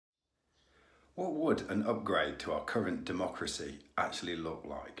What would an upgrade to our current democracy actually look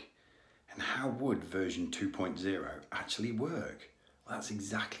like? And how would version 2.0 actually work? Well, that's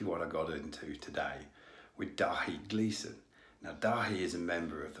exactly what I got into today with Dahi Gleeson. Now, Dahi is a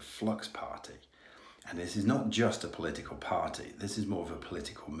member of the Flux Party, and this is not just a political party, this is more of a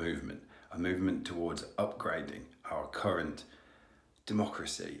political movement, a movement towards upgrading our current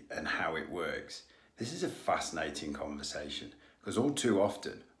democracy and how it works. This is a fascinating conversation because all too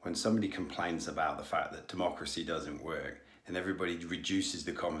often when somebody complains about the fact that democracy doesn't work, and everybody reduces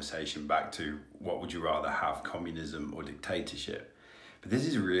the conversation back to what would you rather have, communism or dictatorship. But this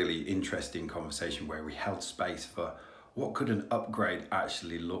is a really interesting conversation where we held space for what could an upgrade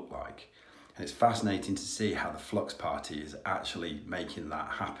actually look like. And it's fascinating to see how the Flux Party is actually making that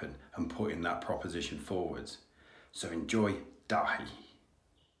happen and putting that proposition forwards. So enjoy Dahi.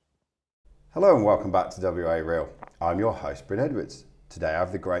 Hello and welcome back to WA Real. I'm your host, Bryn Edwards. Today I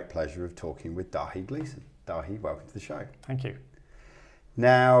have the great pleasure of talking with Dahi Gleeson. Dahi, welcome to the show. Thank you.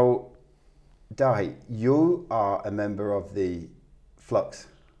 Now, Dahi, you are a member of the Flux.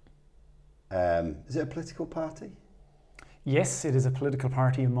 Is it a political party? Yes, it is a political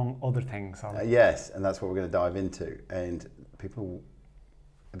party among other things. Yes, and that's what we're going to dive into. And people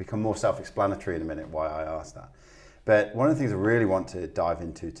become more self-explanatory in a minute why I asked that. But one of the things I really want to dive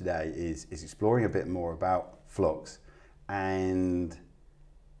into today is exploring a bit more about Flux and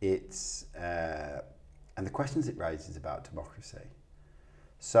its and the questions it raises about democracy.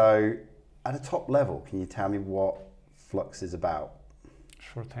 So, at a top level, can you tell me what Flux is about?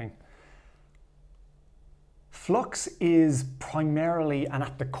 Sure thing. Flux is primarily and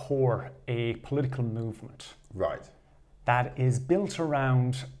at the core a political movement. Right. That is built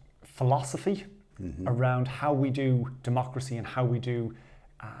around philosophy, around how we do democracy and how we do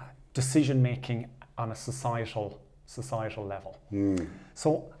decision making on a societal level.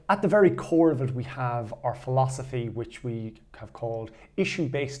 So at the very core of it, we have our philosophy, which we have called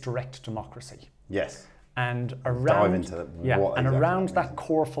issue-based direct democracy. Yes. And around, dive into what and exactly around that that means.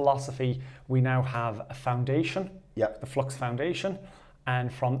 core philosophy, we now have a foundation, Yep. the Flux Foundation, and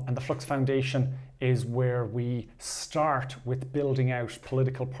the Flux Foundation is where we start with building out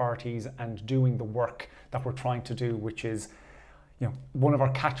political parties and doing the work that we're trying to do, which is, one of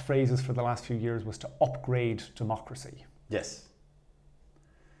our catchphrases for the last few years was to upgrade democracy. Yes.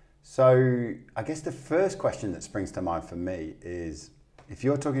 So I guess the first question that springs to mind for me is, if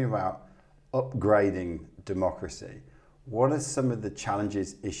you're talking about upgrading democracy, what are some of the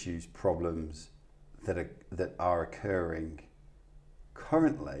challenges, issues, problems that are occurring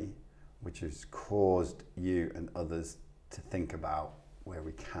currently, which has caused you and others to think about where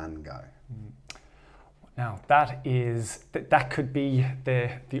we can go? Now that could be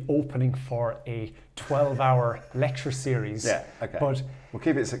the opening for a 12-hour lecture series. Yeah, okay. But we'll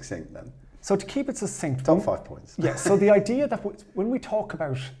keep it succinct then. so to keep it succinct, Top 5 points. Yeah, so the idea that when we talk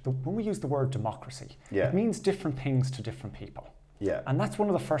about, when we use the word democracy, Yeah. it means different things to different people. Yeah. And that's one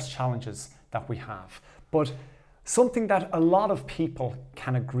of the first challenges that we have. But something that a lot of people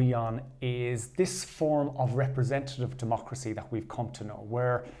can agree on is this form of representative democracy that we've come to know,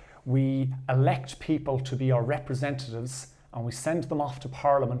 where we elect people to be our representatives and we send them off to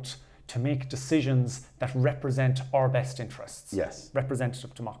Parliament to make decisions that represent our best interests. Yes.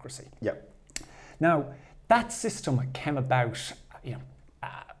 Representative democracy. Yep. Now, that system came about,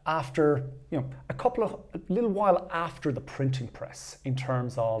 after, a little while after the printing press, in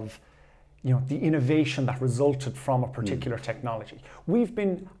terms of, the innovation that resulted from a particular technology. We've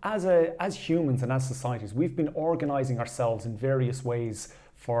been, as humans and as societies, we've been organizing ourselves in various ways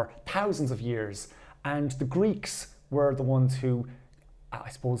for thousands of years. And the Greeks were the ones who, I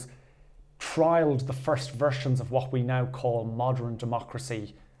suppose, trialed the first versions of what we now call modern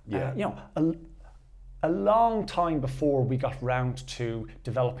democracy. Yeah. A long time before we got round to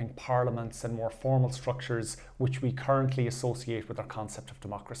developing parliaments and more formal structures, which we currently associate with our concept of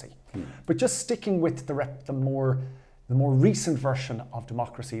democracy. But just sticking with the more recent version of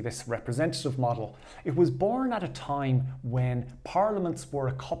democracy, this representative model, it was born at a time when parliaments were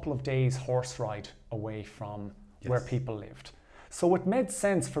a couple of days horse ride away from where people lived. So it made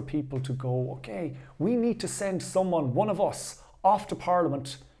sense for people to go, okay, we need to send someone, one of us, off to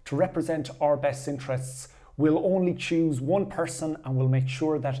Parliament to represent our best interests. We'll only choose one person and we'll make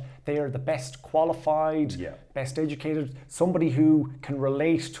sure that they are the best qualified, best educated, somebody who can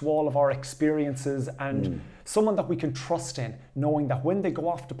relate to all of our experiences and someone that we can trust in, knowing that when they go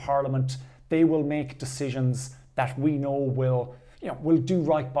off to Parliament, they will make decisions that we know will do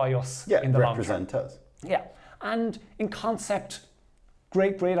right by us in the long term. Represent us. Yeah, and in concept,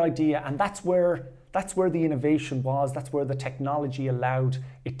 great idea, and that's where that's where the innovation was. That's where the technology allowed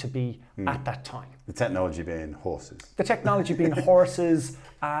it to be at that time. The technology being horses. The technology being horses,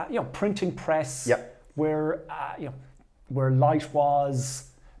 printing press, Yep. where light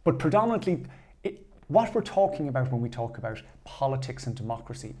was, but predominantly what we're talking about when we talk about politics and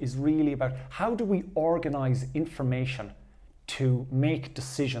democracy is really about how do we organize information to make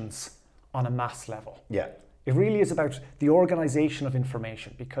decisions on a mass level. Yeah. It really is about the organization of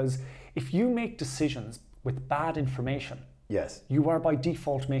information, because if you make decisions with bad information, Yes. you are by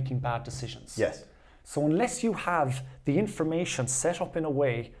default making bad decisions. Yes. So unless you have the information set up in a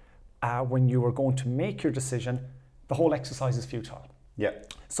way when you are going to make your decision, the whole exercise is futile. Yeah.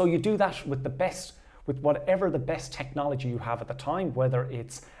 So you do that with whatever the best technology you have at the time, whether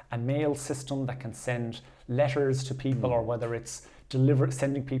it's a mail system that can send letters to people, or whether it's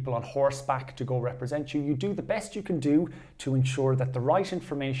sending people on horseback to go represent you. You do the best you can do to ensure that the right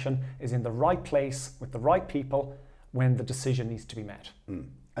information is in the right place with the right people when the decision needs to be made.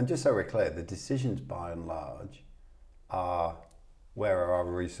 And just so we're clear, the decisions by and large are where are our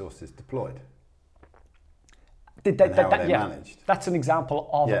resources deployed? And how are they managed? That's an example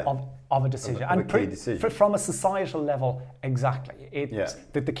of a decision. Of a key decision. From a societal level, exactly.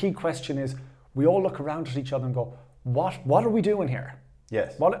 The key question is, we all look around at each other and go, what are we doing here?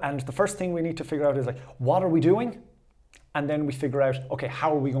 Yes. And the first thing we need to figure out is what are we doing? And then we figure out, okay,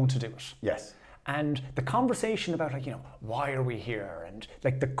 how are we going to do it? Yes. And the conversation about why are we here? And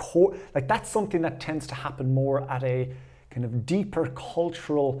the core, that's something that tends to happen more at a kind of deeper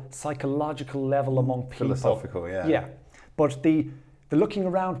cultural, psychological level among people. Philosophical, yeah. Yeah. But the looking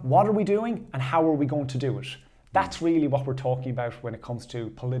around, what are we doing and how are we going to do it? That's really what we're talking about when it comes to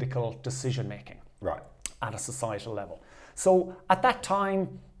political decision making. Right. At a societal level. So at that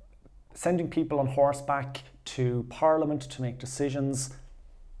time, sending people on horseback to Parliament to make decisions,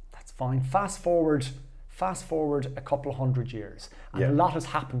 that's fine. Fast forward a couple of 100 years, and a lot has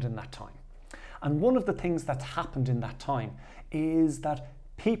happened in that time. And one of the things that's happened in that time is that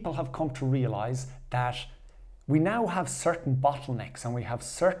people have come to realize that we now have certain bottlenecks and we have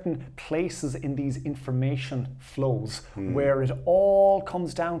certain places in these information flows where it all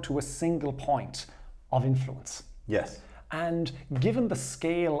comes down to a single point of influence. Yes. And given the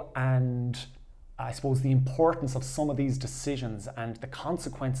scale and I suppose the importance of some of these decisions and the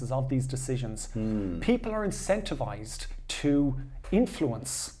consequences of these decisions, people are incentivized to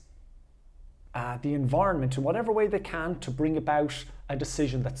influence the environment in whatever way they can to bring about a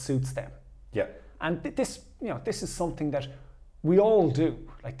decision that suits them. Yeah. And this is something that we all do.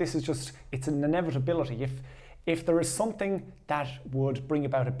 It's an inevitability. If there is something that would bring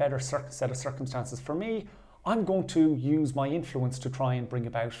about a better set of circumstances for me, I'm going to use my influence to try and bring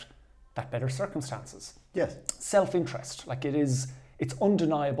about that better circumstances. Yes. Self-interest, it's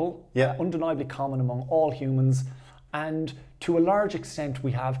undeniable, Yeah. undeniably common among all humans, and to a large extent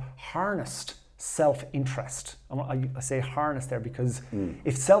we have harnessed self-interest. I say harness there because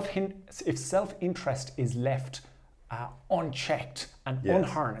if self-interest is left unchecked and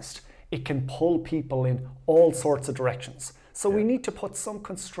unharnessed, it can pull people in all sorts of directions. So we need to put some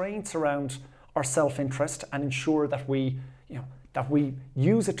constraints around our self-interest and ensure that we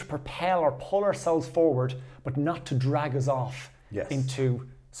use it to propel or pull ourselves forward, but not to drag us off into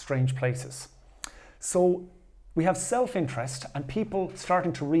strange places. So we have self-interest and people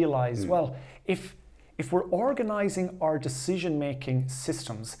starting to realize, well, if we're organizing our decision-making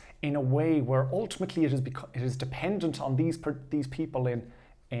systems in a way where ultimately it is dependent on these people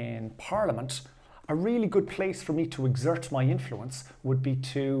in Parliament, a really good place for me to exert my influence would be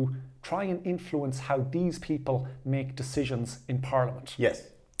to try and influence how these people make decisions in Parliament. Yes.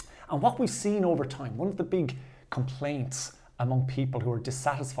 And what we've seen over time, one of the big complaints among people who are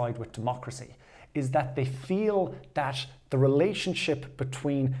dissatisfied with democracy is that they feel that the relationship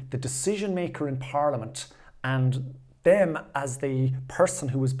between the decision maker in Parliament and them as the person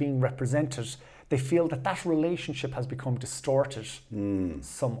who is being represented, they feel that relationship has become distorted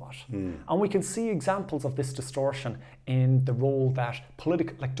somewhat. And we can see examples of this distortion in the role that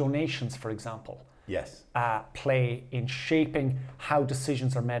donations, for example, play in shaping how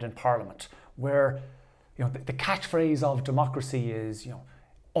decisions are made in Parliament, where the catchphrase of democracy is,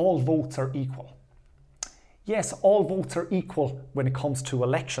 all votes are equal. Yes, all votes are equal when it comes to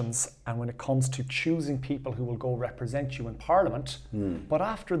elections and when it comes to choosing people who will go represent you in Parliament. But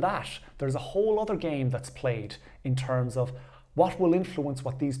after that, there's a whole other game that's played in terms of what will influence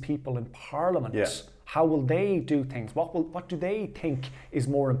what these people in Parliament, how will they do things? What do they think is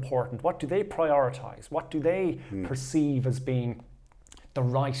more important? What do they prioritise? What do they perceive as being the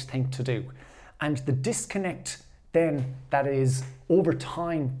right thing to do? And the disconnect then that is over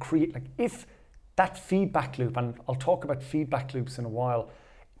time if that feedback loop, and I'll talk about feedback loops in a while,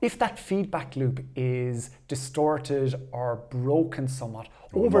 if that feedback loop is distorted or broken somewhat,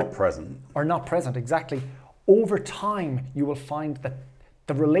 or not present, exactly, over time you will find that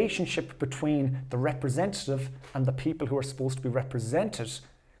the relationship between the representative and the people who are supposed to be represented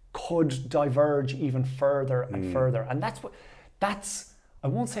could diverge even further and further. And I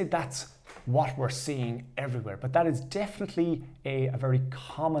won't say that's what we're seeing everywhere, but that is definitely a very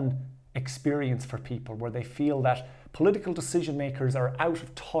common experience for people, where they feel that political decision makers are out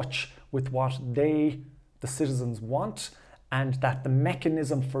of touch with what the citizens want, and that the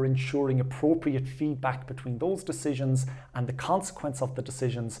mechanism for ensuring appropriate feedback between those decisions and the consequence of the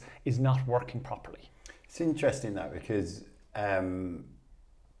decisions is not working properly. It's interesting that, because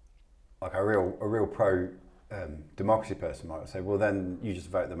like a real pro democracy person might say, well, then you just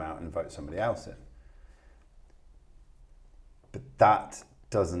vote them out and vote somebody else in. But that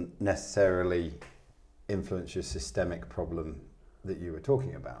doesn't necessarily influence your systemic problem that you were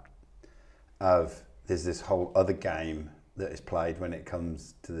talking about. There's this whole other game that is played when it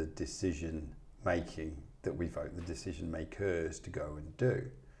comes to the decision making that we vote the decision makers to go and do.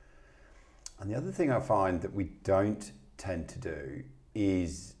 And the other thing I find that we don't tend to do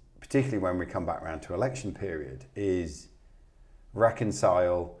is, particularly when we come back around to election period, is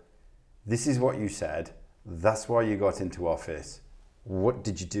reconcile, this is what you said, that's why you got into office, what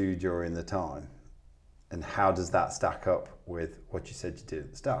did you do during the time? And how does that stack up with what you said you did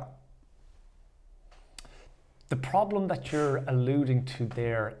at the start? The problem that you're alluding to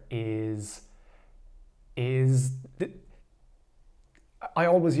there is I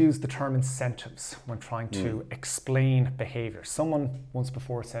always use the term incentives when trying to explain behavior. Someone once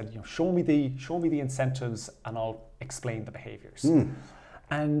before said, show me the incentives and I'll explain the behaviors.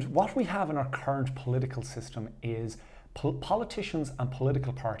 And what we have in our current political system is politicians and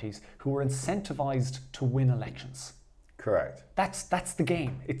political parties who are incentivized to win elections. Correct. That's the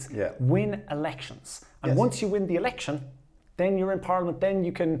game. It's win elections. And once you win the election, then you're in Parliament, then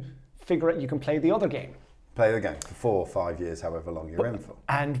you can figure out, you can play the other game. Play the game for 4 or 5 years, however long you're in for.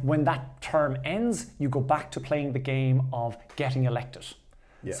 And when that term ends, you go back to playing the game of getting elected.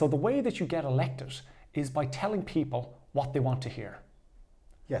 Yeah. So the way that you get elected is by telling people what they want to hear.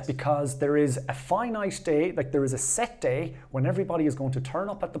 Yes. Because there is a finite day, like there is a set day when everybody is going to turn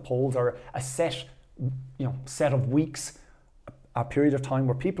up at the polls, or a set of weeks, a period of time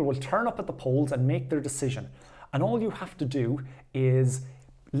where people will turn up at the polls and make their decision. And all you have to do is,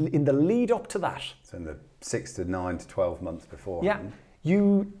 in the lead up to that, so in the 6 to 9 to 12 months before,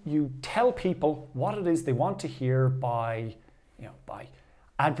 you tell people what it is they want to hear by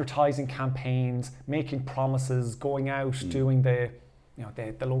advertising campaigns, making promises, going out, doing the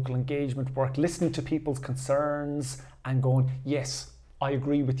local engagement work, listening to people's concerns and going, yes, I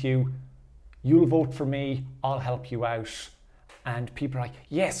agree with you, you'll vote for me, I'll help you out. And people are like,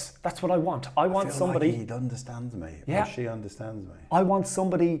 yes, that's what I want. I want somebody... like he understands me, or she understands me. I want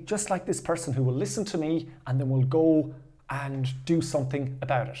somebody just like this person who will listen to me and then will go and do something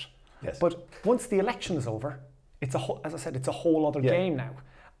about it. Yes. But once the election is over, it's as I said, it's a whole other game now.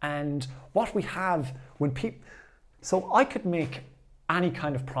 And what we have when people... So I could make any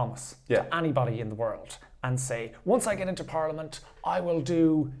kind of promise to anybody in the world and say, once I get into Parliament, I will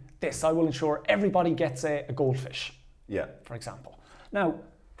do this. I will ensure everybody gets a goldfish. For example. Now,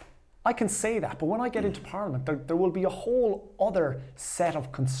 I can say that, but when I get into Parliament, there will be a whole other set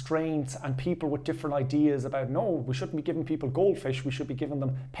of constraints and people with different ideas about, no, we shouldn't be giving people goldfish, we should be giving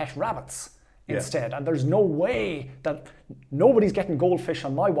them pet rabbits instead. And there's no way that nobody's getting goldfish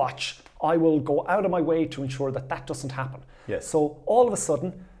on my watch. I will go out of my way to ensure that that doesn't happen. Yes. So all of a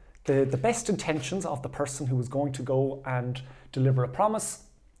sudden, the best intentions of the person who is going to go and deliver a promise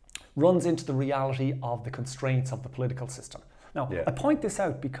runs into the reality of the constraints of the political system. Now, I point this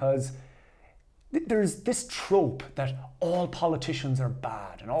out because there's this trope that all politicians are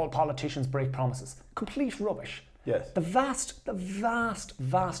bad and all politicians break promises. Complete rubbish. Yes. The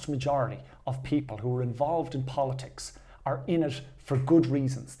vast majority of people who are involved in politics are in it for good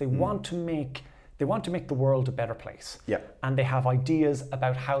reasons. They want to make the world a better place. And they have ideas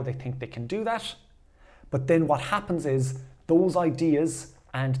about how they think they can do that. But then what happens is those ideas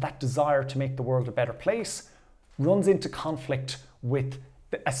and that desire to make the world a better place runs into conflict with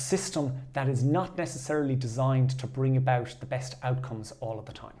a system that is not necessarily designed to bring about the best outcomes all of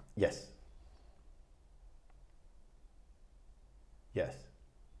the time. Yes. Yes,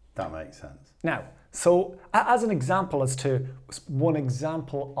 that makes sense. Now, so as an example, one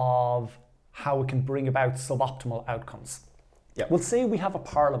example of how it can bring about suboptimal outcomes. We'll say we have a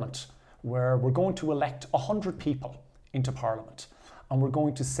Parliament where we're going to elect 100 people into Parliament. and we're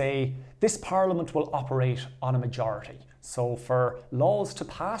going to say this Parliament will operate on a majority. So for laws to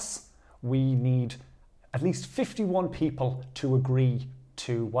pass, we need at least 51 people to agree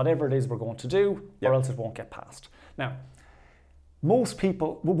to whatever it is we're going to do, or else it won't get passed. Now, most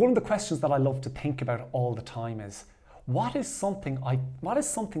people, one of the questions that I love to think about all the time is, what is something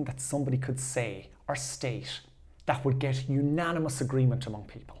that somebody could say or state that would get unanimous agreement among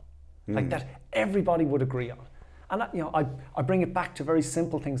people, like that everybody would agree on? And I bring it back to very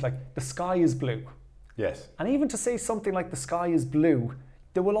simple things like the sky is blue. Yes. And even to say something like the sky is blue,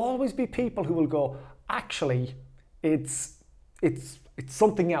 there will always be people who will go, actually, it's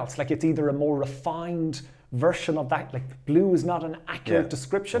something else. Like it's either a more refined version of that. Like blue is not an accurate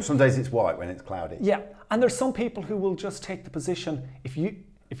description. Well, some days it's white when it's cloudy. Yeah, and there's some people who will just take the position, if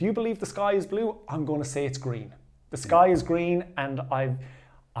you believe the sky is blue, I'm going to say it's green. The sky is green, and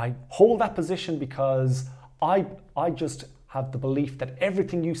I hold that position because I just have the belief that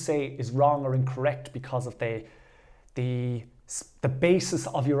everything you say is wrong or incorrect because of the basis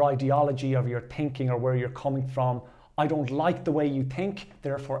of your ideology, of your thinking, or where you're coming from. I don't like the way you think,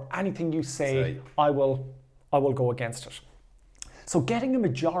 therefore anything you say, I will go against it. So getting a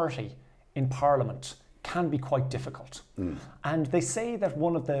majority in Parliament can be quite difficult. And they say that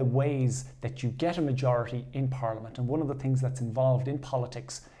one of the ways that you get a majority in Parliament, and one of the things that's involved in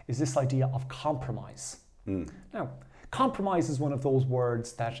politics, is this idea of compromise. Now, compromise is one of those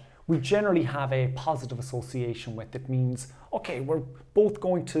words that we generally have a positive association with. It means, okay, we're both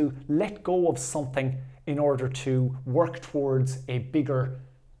going to let go of something in order to work towards a bigger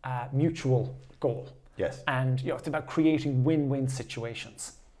mutual goal. Yes. And it's about creating win-win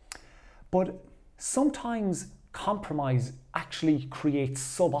situations. But sometimes compromise actually creates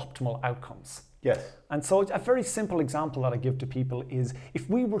suboptimal outcomes. Yes. And so a very simple example that I give to people is if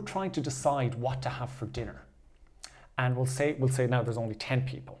we were trying to decide what to have for dinner, and we'll say now there's only 10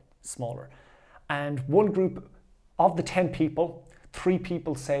 people, smaller, and one group of the 10 people, 3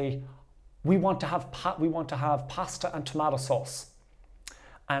 people say, we want to have pasta and tomato sauce.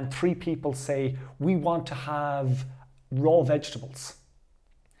 And 3 people say, we want to have raw vegetables.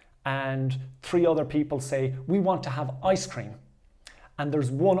 And 3 other people say, we want to have ice cream. And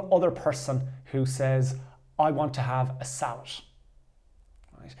there's one other person who says, I want to have a salad.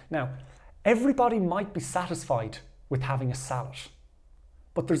 Right? Now, everybody might be satisfied with having a salad,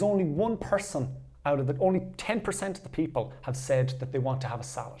 but there's only one person out of only 10% of the people have said that they want to have a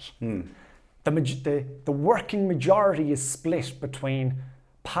salad. The working majority is split between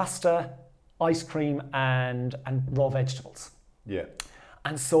pasta, ice cream, and raw vegetables. Yeah.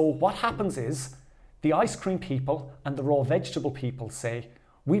 And so what happens is the ice cream people and the raw vegetable people say,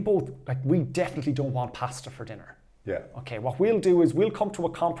 we definitely don't want pasta for dinner. Yeah. Okay, what we'll do is we'll come to a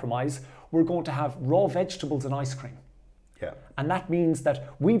compromise. We're going to have raw vegetables and ice cream. Yeah. And that means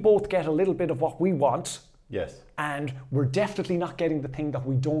that we both get a little bit of what we want. Yes. And we're definitely not getting the thing that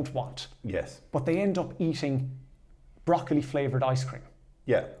we don't want. Yes. But they end up eating broccoli flavored ice cream.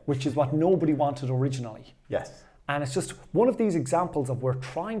 Yeah. Which is what nobody wanted originally. Yes. And it's just one of these examples of we're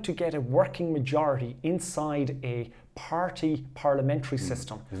trying to get a working majority inside a party parliamentary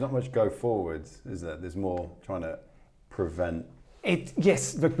system. There's not much go forwards, is there? There's more trying to prevent.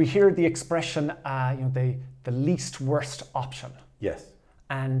 Yes, but we hear the expression, the least worst option. Yes.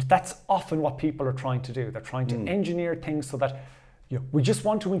 And that's often what people are trying to do. They're trying to engineer things so that we just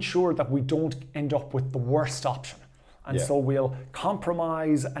want to ensure that we don't end up with the worst option. And so we'll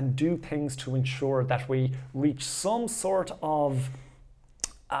compromise and do things to ensure that we reach some sort of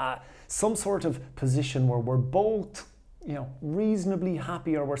position where we're both, reasonably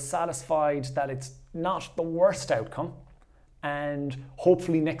happy, or we're satisfied that it's not the worst outcome, and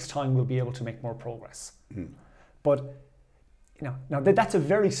hopefully next time we'll be able to make more progress. But now that's a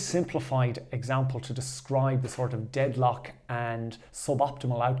very simplified example to describe the sort of deadlock and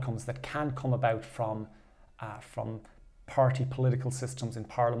suboptimal outcomes that can come about from party political systems in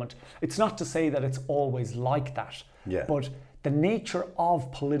Parliament. It's not to say that it's always like that, but the nature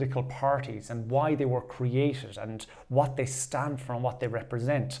of political parties and why they were created and what they stand for and what they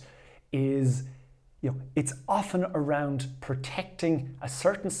represent is, it's often around protecting a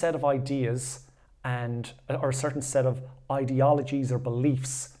certain set of ideas or a certain set of ideologies or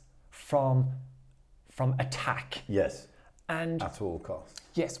beliefs from attack. Yes. And at all costs.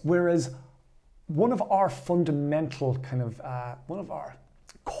 Yes, whereas one of our fundamental one of our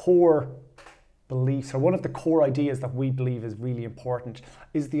core beliefs, or one of the core ideas that we believe is really important,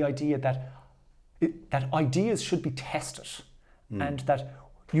 is the idea that ideas should be tested, and that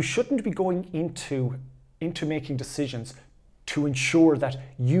you shouldn't be going into making decisions to ensure that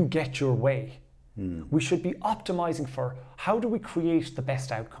you get your way. We should be optimizing for how do we create the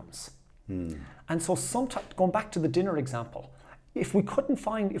best outcomes. And so sometimes, going back to the dinner example, if we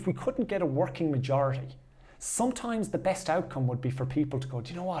couldn't get a working majority, sometimes the best outcome would be for people to go,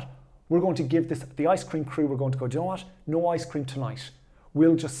 do you know what? We're going to give the ice cream crew, we're going to go, do you know what? No ice cream tonight.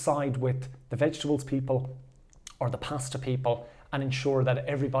 We'll just side with the vegetables people or the pasta people and ensure that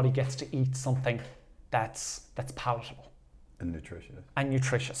everybody gets to eat something that's palatable. And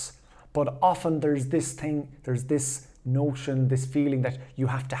nutritious. But often there's this notion, this feeling that you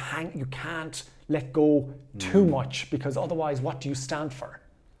have to you can't let go too much, because otherwise what do you stand for?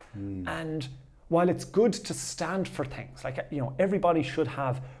 And while it's good to stand for things, like, everybody should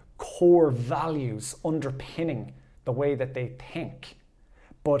have core values underpinning the way that they think,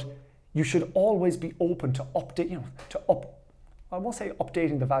 but you should always be open to I won't say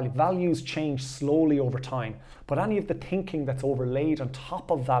updating the value. Values change slowly over time, but any of the thinking that's overlaid on top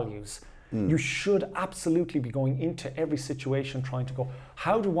of values, you should absolutely be going into every situation trying to go,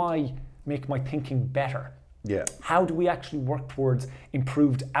 how do I make my thinking better? Yeah. How do we actually work towards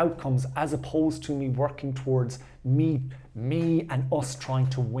improved outcomes as opposed to me working towards me and us trying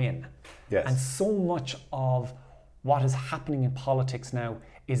to win? Yes. And so much of what is happening in politics now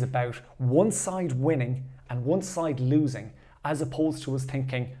is about one side winning and one side losing, as opposed to us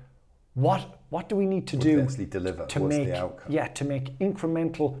thinking, what do we need to do actually deliver? to What's make the outcome? to make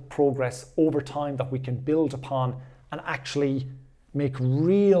incremental progress over time that we can build upon and actually make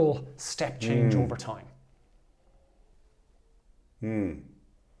real step change over time. And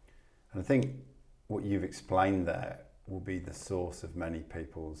I think what you've explained there will be the source of many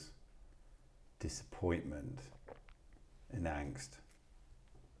people's disappointment and angst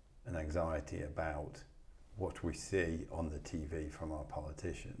and anxiety about what we see on the TV from our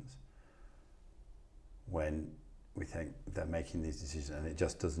politicians, when we think they're making these decisions and it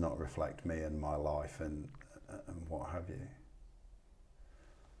just does not reflect me and my life and what have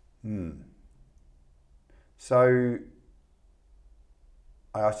you. So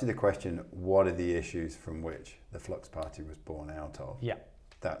I asked you the question, what are the issues from which the Flux Party was born out of? Yeah.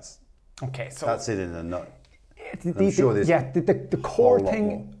 That's it in a nut. The core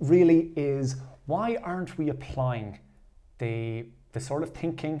thing really is, why aren't we applying the sort of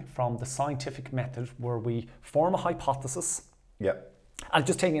thinking from the scientific method where we form a hypothesis? Yep. I'll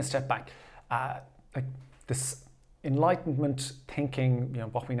just take a step back. Like this Enlightenment thinking,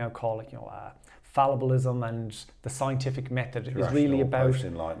 what we now call fallibilism and the scientific method is really about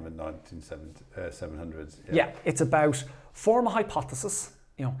post-Enlightenment 700s. Yeah, it's about form a hypothesis,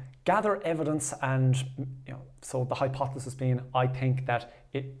 gather evidence, and so the hypothesis being, I think that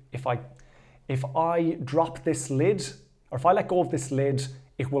if I drop this lid, or if I let go of this lid,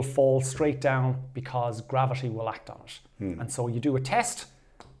 it will fall straight down because gravity will act on it. And so you do a test,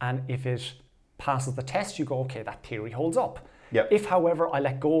 and if it passes the test, you go, okay, that theory holds up. Yep. If, however, I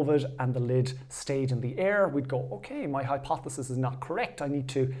let go of it and the lid stayed in the air, we'd go, okay, my hypothesis is not correct. I need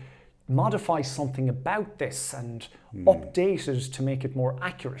to modify something about this and update it to make it more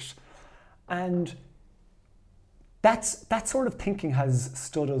accurate. And that sort of thinking has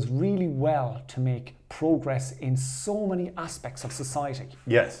stood us really well to make progress in so many aspects of society.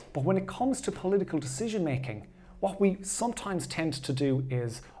 Yes. But when it comes to political decision making, what we sometimes tend to do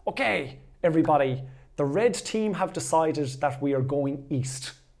is, okay, everybody, the red team have decided that we are going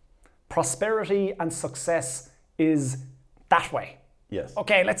east. Prosperity and success is that way. Yes.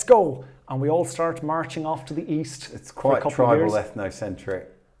 Okay, let's go. And we all start marching off to the east. It's quite for a couple of tribal, years. ethnocentric.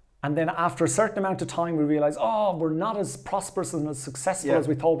 And then after a certain amount of time, we realize, we're not as prosperous and as successful as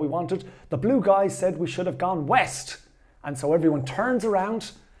we thought we wanted. The blue guys said we should have gone west. And so everyone turns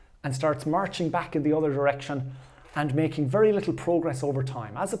around and starts marching back in the other direction and making very little progress over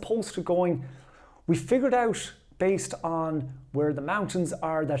time, as opposed to going, we figured out based on where the mountains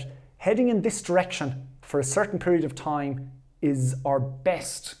are that heading in this direction for a certain period of time is our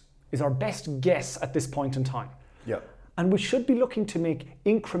best guess at this point in time. Yeah. And we should be looking to make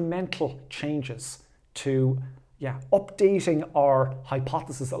incremental changes to updating our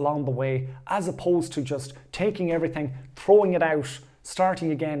hypothesis along the way, as opposed to just taking everything, throwing it out,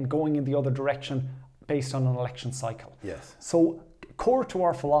 starting again, going in the other direction based on an election cycle. Yes. So core to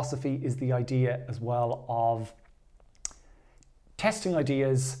our philosophy is the idea as well of testing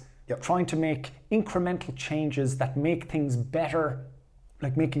ideas, trying to make incremental changes that make things better,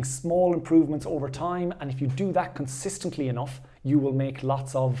 like making small improvements over time. And if you do that consistently enough, you will make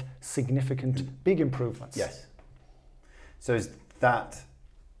lots of significant big improvements. Yes. So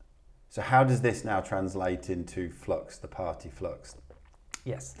how does this now translate into Flux, the party Flux?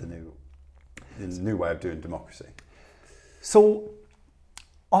 Yes. The new way of doing democracy. So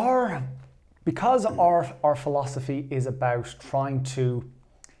our Because our philosophy is about trying to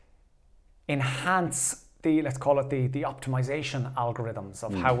enhance let's call it the optimization algorithms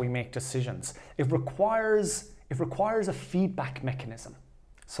of how we make decisions, it requires a feedback mechanism,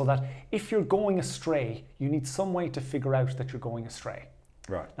 so that if you're going astray, you need some way to figure out that you're going astray.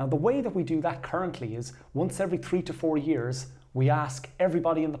 Right. Now, the way that we do that currently is once every 3 to 4 years, we ask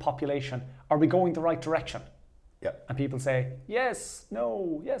everybody in the population, are we going the right direction? Yep. And people say, yes,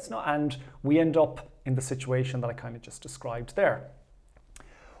 no, and we end up in the situation that I kind of just described there.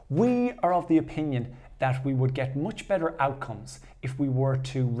 We are of the opinion that we would get much better outcomes if we were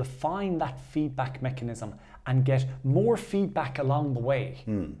to refine that feedback mechanism and get more feedback along the way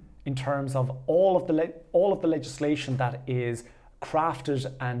in terms of all of the legislation that is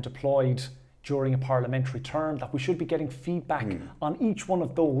crafted and deployed during a parliamentary term, that we should be getting feedback on each one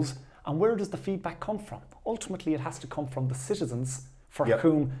of those. And where does the feedback come from? Ultimately, it has to come from the citizens for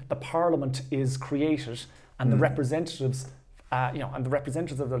whom the parliament is created, and the representatives, and the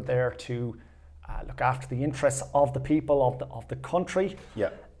representatives are there to look after the interests of the people of the country.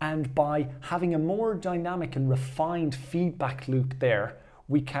 Yeah. And by having a more dynamic and refined feedback loop there,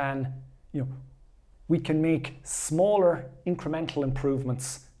 we can make smaller incremental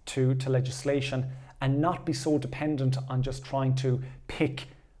improvements to legislation and not be so dependent on just trying to pick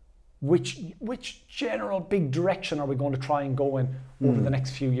which general big direction are we going to try and go in over the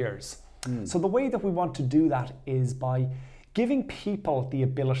next few years. So the way that we want to do that is by giving people the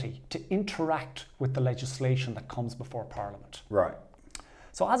ability to interact with the legislation that comes before Parliament. Right.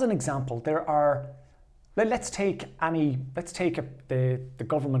 So as an example, let's take the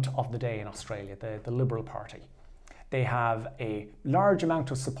government of the day in Australia, the Liberal Party. They have a large amount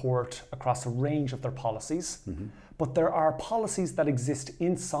of support across a range of their policies, but there are policies that exist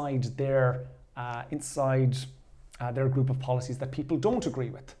inside their group of policies that people don't agree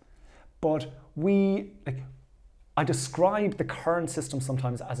with. But I describe the current system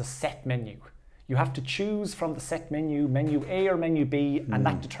sometimes as a set menu. You have to choose from the set menu, menu A or menu B, and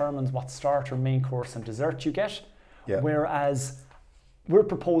that determines what starter, main course and dessert you get. Yeah. Whereas we're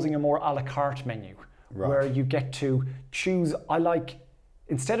proposing a more a la carte menu, where you get to choose,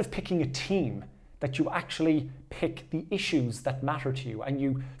 instead of picking a team, that you actually pick the issues that matter to you and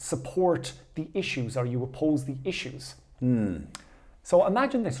you support the issues or you oppose the issues. So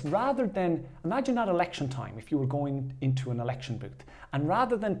imagine this, imagine at election time, if you were going into an election booth, and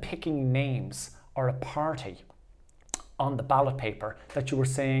rather than picking names or a party on the ballot paper, that you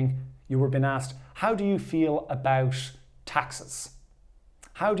were being asked, how do you feel about taxes?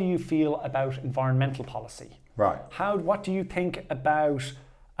 How do you feel about environmental policy? Right. What do you think about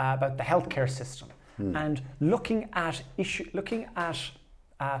the healthcare system? And looking at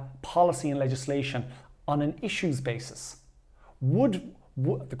policy and legislation on an issues basis.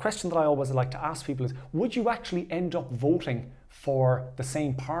 The question that I always like to ask people is, would you actually end up voting for the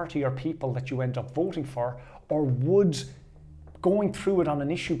same party or people that you end up voting for, or would going through it on an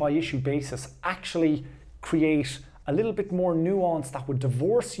issue by issue basis actually create a little bit more nuance that would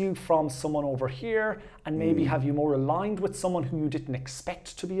divorce you from someone over here and maybe have you more aligned with someone who you didn't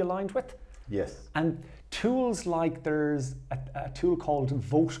expect to be aligned with? Yes. And tools like there's a tool called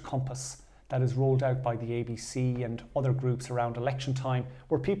Vote Compass that is rolled out by the ABC and other groups around election time,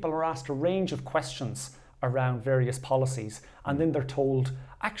 where people are asked a range of questions around various policies, and then they're told,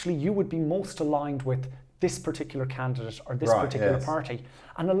 actually, you would be most aligned with this particular candidate or this particular party.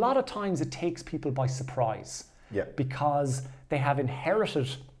 And a lot of times it takes people by surprise, because they have inherited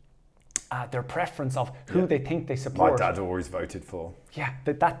their preference of who they think they support. My dad always voted for. Yeah,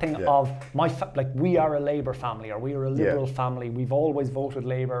 that thing of we are a Labour family, or we are a Liberal family. We've always voted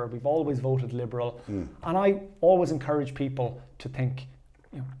Labour. We've always voted Liberal. And I always encourage people to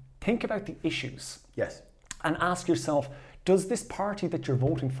think about the issues. Yes. And ask yourself, does this party that you're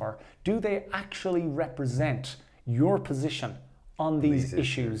voting for, do they actually represent your position on these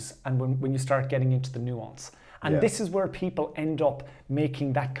issues? And when you start getting into the nuance. And this is where people end up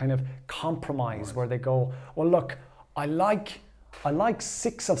making that kind of compromise where they go, well, look, I like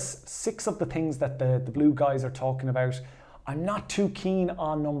 6 of the things that the blue guys are talking about. I'm not too keen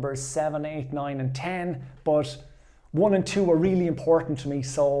on numbers 7, 8, 9, and 10, but 1 and 2 are really important to me.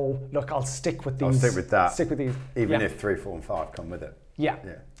 So look, I'll stick with these. I'll stick with that. Stick with these. Even if 3, 4, and 5 come with it. Yeah.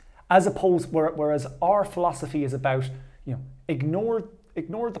 As opposed, whereas our philosophy is about, ignore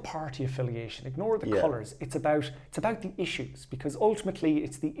the party affiliation, ignore the colours. It's about the issues, because ultimately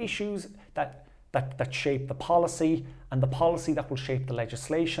it's the issues that shape the policy, and the policy that will shape the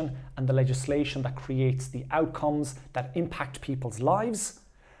legislation, and the legislation that creates the outcomes that impact people's lives,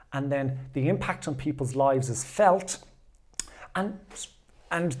 and then the impact on people's lives is felt. And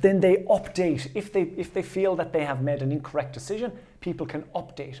and then they update. If they feel that they have made an incorrect decision, people can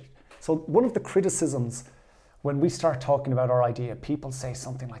update it. So one of the criticisms when we start talking about our idea, people say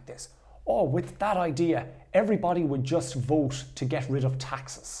something like this: oh, with that idea, everybody would just vote to get rid of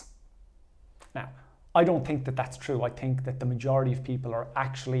taxes. Now, I don't think that that's true. I think that the majority of people are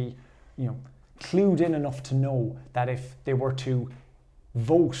actually, clued in enough to know that if they were to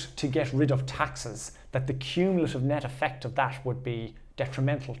vote to get rid of taxes, that the cumulative net effect of that would be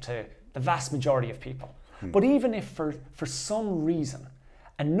detrimental to the vast majority of people. But even if for some reason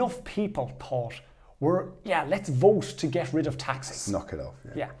enough people thought, let's vote to get rid of taxes. Knock it off.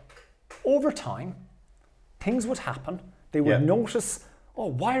 Yeah. Over time, things would happen. They would notice,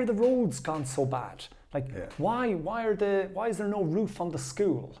 why are the roads gone so bad? Why is there no roof on the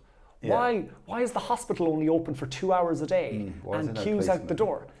school? Yeah. Why is the hospital only open for 2 hours a day and queues out the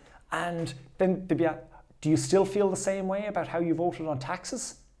door? And then they'd be like, do you still feel the same way about how you voted on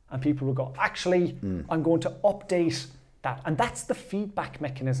taxes? And people would go, actually, I'm going to update that. And that's the feedback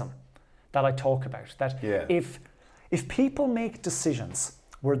mechanism that I talk about. That if people make decisions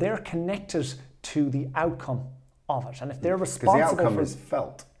where they're connected to the outcome of it, and if they're responsible because the outcome is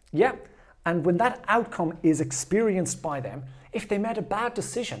felt. Yeah, and when that outcome is experienced by them, if they made a bad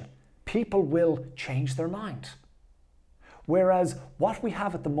decision, people will change their mind. Whereas what we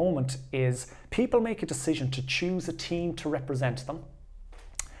have at the moment is people make a decision to choose a team to represent them,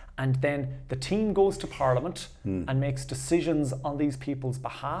 and then the team goes to Parliament and makes decisions on these people's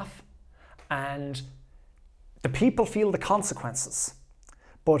behalf, and the people feel the consequences.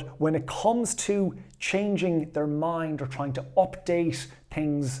 But when it comes to changing their mind or trying to update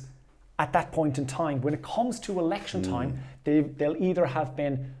things at that point in time, when it comes to election time, they'll either have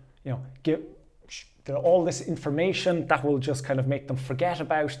been, give all this information that will just kind of make them forget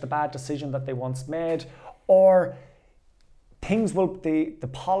about the bad decision that they once made, or the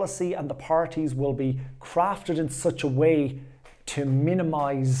policy and the parties will be crafted in such a way to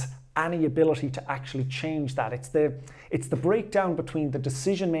minimize any ability to actually change that. It's the breakdown between the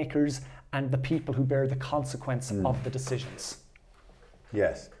decision makers and the people who bear the consequence of the decisions.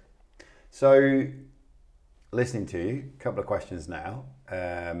 Yes. So, listening to you, a couple of questions now.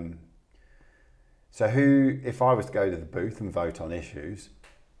 So if I was to go to the booth and vote on issues,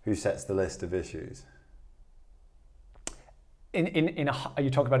 who sets the list of issues? Are you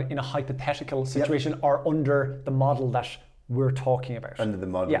talking about it in a hypothetical situation or under the model that we're talking about? Under the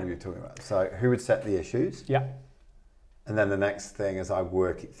model you're talking about. So who would set the issues? Yeah. And then the next thing, as I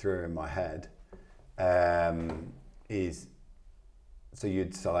work it through in my head, is, so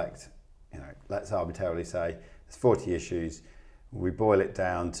you'd select, let's arbitrarily say there's 40 issues. We boil it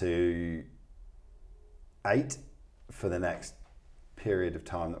down to 8 for the next period of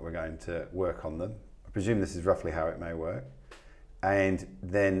time that we're going to work on them. I presume this is roughly how it may work. And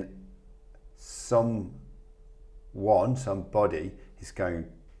then somebody is going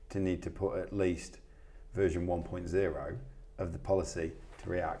to need to put at least version 1.0 of the policy to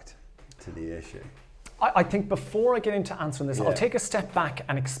react to the issue. I think before I get into answering this, I'll take a step back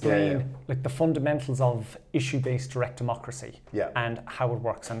and explain the fundamentals of issue-based direct democracy and how it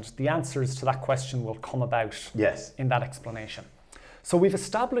works. And the answers to that question will come about in that explanation. So we've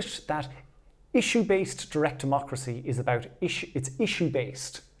established that issue-based direct democracy is about it's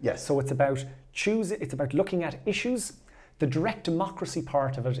issue-based. Yes. So it's about looking at issues. The direct democracy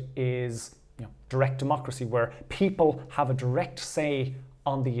part of it is direct democracy, where people have a direct say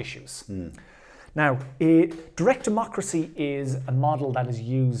on the issues. Now, direct democracy is a model that is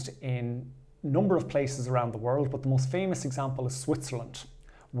used in a number of places around the world, but the most famous example is Switzerland,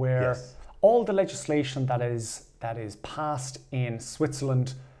 where all the legislation that is passed in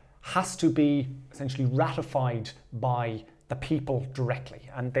Switzerland has to be essentially ratified by the people directly,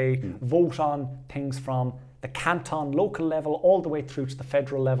 and they vote on things from the canton local level all the way through to the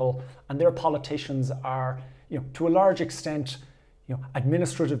federal level, and their politicians are, to a large extent,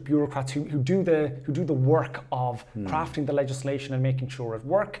 administrative bureaucrats who do the work of crafting the legislation and making sure it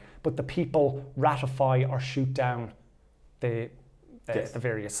works, but the people ratify or shoot down the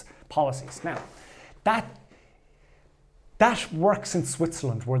various policies. Now, that works in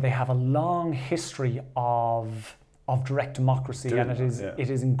Switzerland, where they have a long history of direct democracy, and it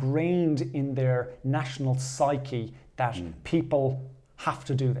is ingrained in their national psyche that people have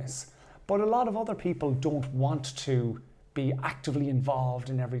to do this. But a lot of other people don't want to be actively involved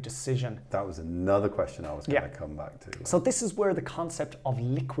in every decision. That was another question I was going to come back to. So this is where the concept of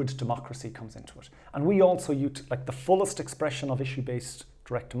liquid democracy comes into it. And we also use, the fullest expression of issue-based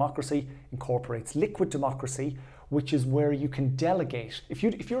direct democracy incorporates liquid democracy, which is where you can delegate. If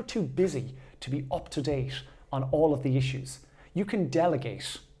you're too busy to be up to date on all of the issues, you can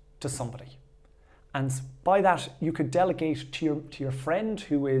delegate to somebody. And by that, you could delegate to your friend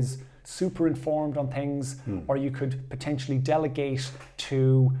who is super informed on things, or you could potentially delegate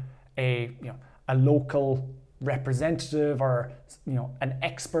to a local representative or an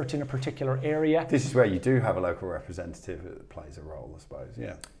expert in a particular area. This is where you do have a local representative that plays a role, I suppose.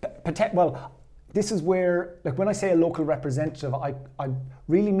 Yeah. Well, this is where, like when I say a local representative, I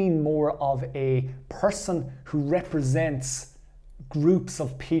really mean more of a person who represents groups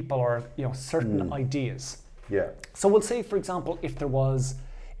of people or certain ideas. Yeah. So we'll say, for example, if there was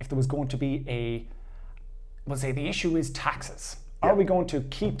going to be we'll say the issue is taxes. Are we going to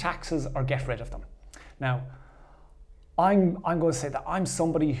keep taxes or get rid of them? Now, I'm going to say that I'm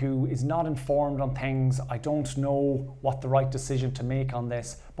somebody who is not informed on things. I don't know what the right decision to make on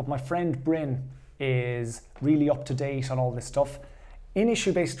this, but my friend Bryn is really up to date on all this stuff. In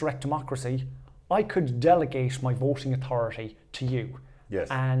issue-based direct democracy, I could delegate my voting authority to you. Yes.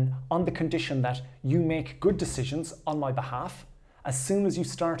 And on the condition that you make good decisions on my behalf. As soon as you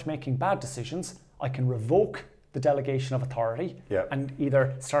start making bad decisions, I can revoke the delegation of authority and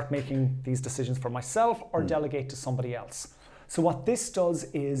either start making these decisions for myself or delegate to somebody else. So what this does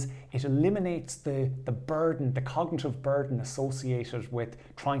is it eliminates the burden, the cognitive burden associated with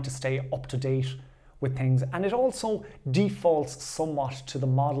trying to stay up to date with things. And it also defaults somewhat to the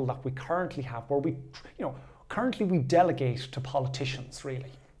model that we currently have, where currently we delegate to politicians,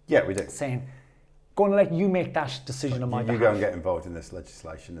 really. Yeah, we do. Saying, going to let you make that decision on my behalf. You go and get involved in this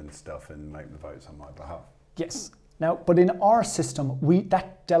legislation and stuff and make the votes on my behalf. Yes. Now, but in our system,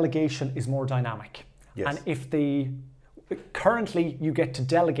 that delegation is more dynamic. Yes. And if currently you get to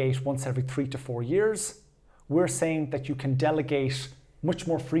delegate once every 3 to 4 years, we're saying that you can delegate much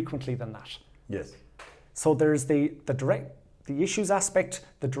more frequently than that. Yes. So there's the issues aspect,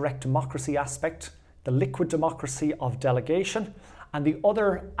 the direct democracy aspect, the liquid democracy of delegation, and the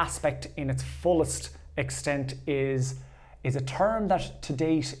other aspect in its fullest extent is a term that to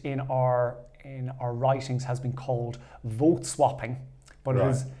date in our writings has been called vote swapping, but it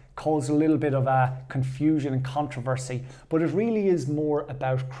has caused a little bit of confusion and controversy. But it really is more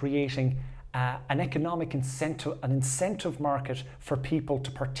about creating an economic incentive, an incentive market for people to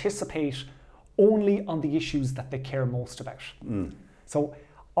participate only on the issues that they care most about. So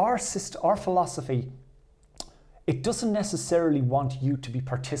our philosophy, it doesn't necessarily want you to be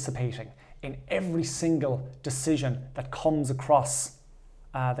participating in every single decision that comes across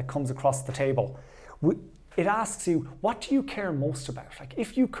the table. It asks you, what do you care most about? Like,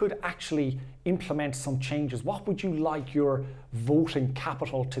 if you could actually implement some changes, what would you like your voting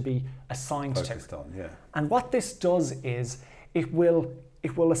capital to be assigned Focused on, yeah. And what this does is it will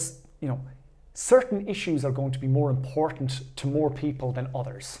certain issues are going to be more important to more people than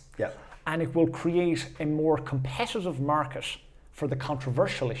others. Yeah. And it will create a more competitive market for the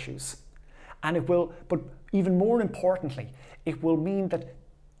controversial issues. And it will, but even more importantly, it will mean that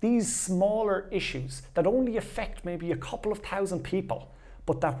these smaller issues that only affect maybe a couple of thousand people,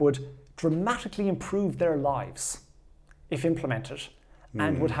 but that would dramatically improve their lives if implemented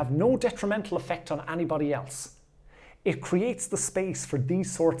and would have no detrimental effect on anybody else. It creates the space for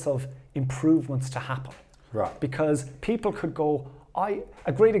these sorts of improvements to happen. Right. Because people could go,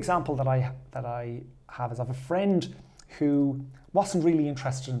 a great example that I have is I have a friend who wasn't really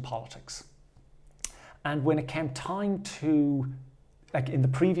interested in politics. And when it came time to, like in the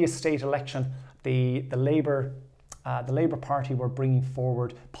previous state election, the Labour Party were bringing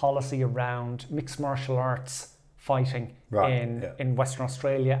forward policy around mixed martial arts fighting in Western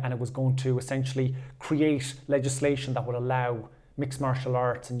Australia, and it was going to essentially create legislation that would allow mixed martial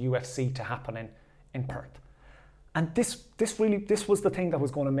arts and UFC to happen in Perth. And this was the thing that was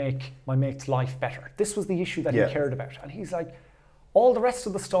going to make my mate's life better. This was the issue that he cared about. And he's like, all the rest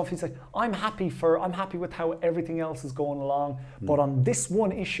of the stuff, he's like, I'm happy with how everything else is going along, but on this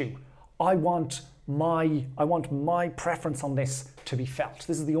one issue, I want my preference on this to be felt.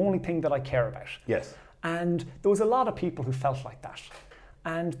 This is the only thing that I care about. Yes. And there was a lot of people who felt like that.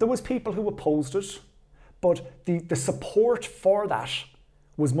 And there was people who opposed it, but the support for that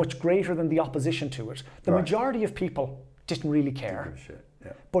was much greater than the opposition to it. The majority of people didn't really care.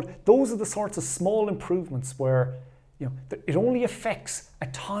 But those are the sorts of small improvements where it only affects a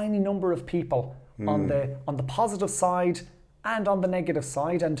tiny number of people on the positive side and on the negative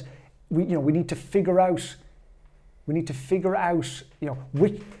side, and we need to figure out.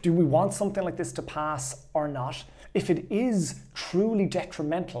 Which do we want something like this to pass or not? If it is truly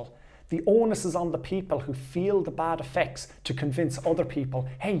detrimental, the onus is on the people who feel the bad effects to convince other people,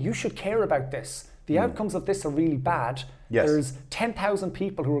 hey, you should care about this. The outcomes of this are really bad. Yes. There's 10,000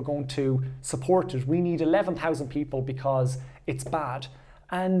 people who are going to support it. We need 11,000 people because it's bad.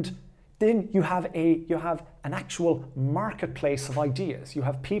 And then you have an actual marketplace of ideas. You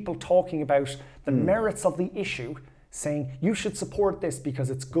have people talking about the merits of the issue, saying you should support this because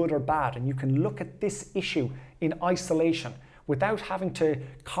it's good or bad, and you can look at this issue in isolation without having to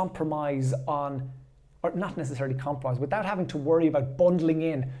compromise on, or not necessarily compromise, without having to worry about bundling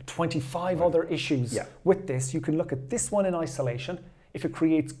in 25 other issues with this. You can look at this one in isolation. If it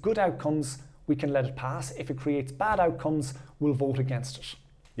creates good outcomes, we can let it pass. If it creates bad outcomes, we'll vote against it.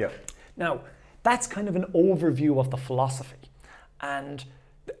 Yeah. Now, that's kind of an overview of the philosophy. And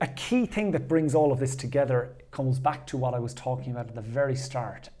a key thing that brings all of this together comes back to what I was talking about at the very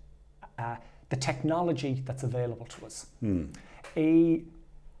start, the technology that's available to us. A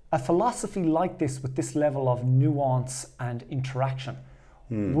philosophy like this, with this level of nuance and interaction,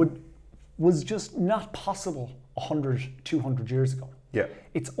 was just not possible 100, 200 years ago. Yeah.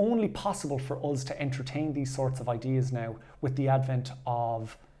 It's only possible for us to entertain these sorts of ideas now with the advent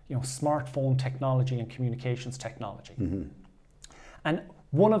of smartphone technology and communications technology. And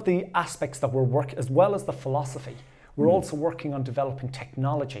one of the aspects that we're working, as well as the philosophy, we're also working on developing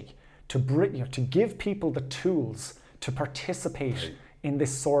technology to give people the tools to participate in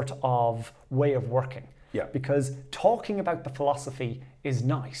this sort of way of working. Yeah. Because talking about the philosophy is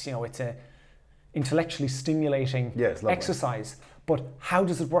nice, it's a intellectually stimulating exercise, but how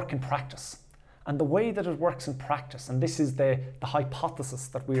does it work in practice? And the way that it works in practice, and this is the hypothesis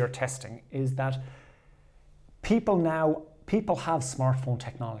that we are testing, is that people have smartphone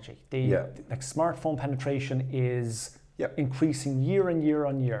technology. Smartphone penetration is increasing year on year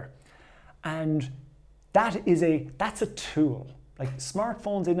on year. And that's a tool. Like,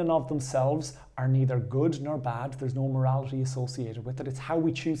 smartphones in and of themselves are neither good nor bad. There's no morality associated with it. It's how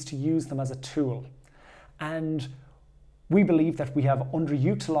we choose to use them as a tool. And we believe that we have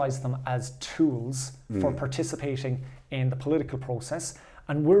underutilized them as tools for participating in the political process.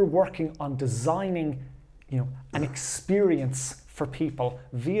 And we're working on designing an experience for people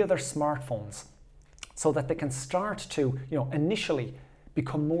via their smartphones so that they can start to, initially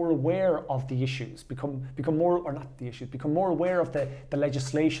become more aware of the issues, become more aware of the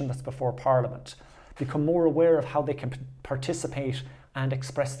legislation that's before Parliament, become more aware of how they can participate and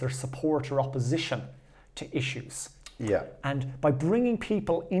express their support or opposition to issues. Yeah. And by bringing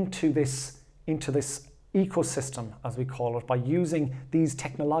people into this ecosystem, as we call it, by using these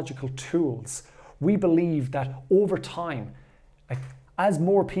technological tools, we believe that over time, as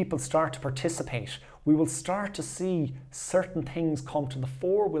more people start to participate, we will start to see certain things come to the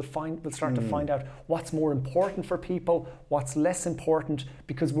fore. We'll start to find out what's more important for people, what's less important,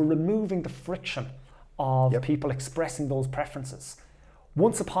 because we're removing the friction of people expressing those preferences.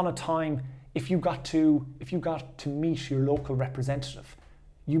 Once upon a time, if you got to meet your local representative,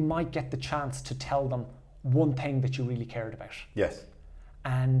 you might get the chance to tell them one thing that you really cared about. Yes.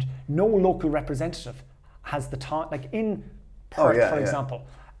 And no local representative has the time. Like in Perth, for example,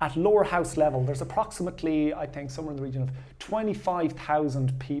 at lower house level, there's approximately, I think, somewhere in the region of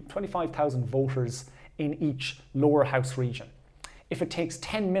 25,000 voters in each lower house region. If it takes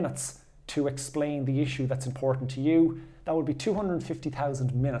 10 minutes to explain the issue that's important to you, that would be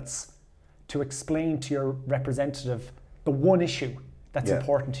 250,000 minutes to explain to your representative the one issue that's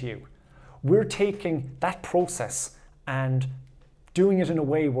important to you. We're taking that process and doing it in a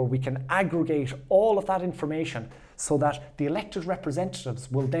way where we can aggregate all of that information so that the elected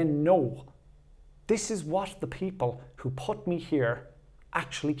representatives will then know this is what the people who put me here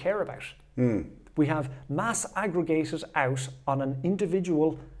actually care about. We have mass aggregated out on an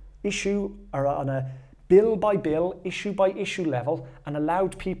individual issue or on a bill by bill, issue by issue level, and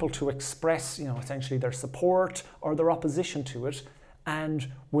allowed people to express, essentially their support or their opposition to it.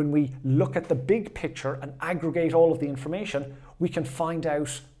 And when we look at the big picture and aggregate all of the information, we can find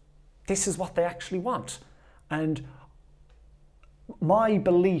out this is what they actually want. And my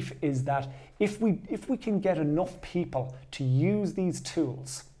belief is that if we can get enough people to use these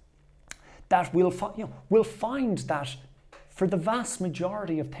tools, that we'll find that for the vast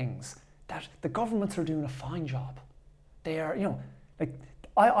majority of things, that the governments are doing a fine job. They are,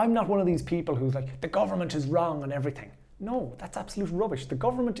 I'm not one of these people who's like, the government is wrong on everything. No, that's absolute rubbish. The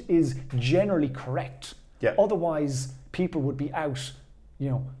government is generally correct. Yeah. Otherwise, people would be out,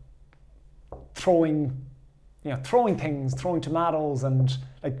 throwing things, throwing tomatoes, and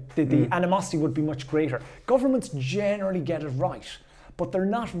the animosity would be much greater. Governments generally get it right, but they're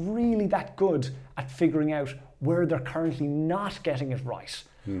not really that good at figuring out where they're currently not getting it right.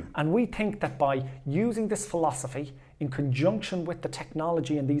 And we think that by using this philosophy in conjunction with the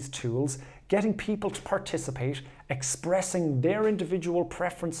technology and these tools, getting people to participate, expressing their individual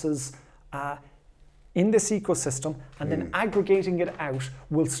preferences in this ecosystem, and then aggregating it out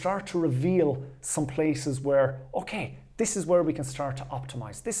will start to reveal some places where, okay, this is where we can start to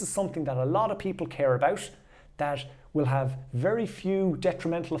optimize. This is something that a lot of people care about, that will have very few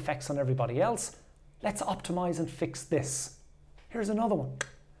detrimental effects on everybody else. Let's optimize and fix this. Here's another one.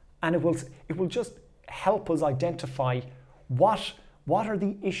 And it will just help us identify what are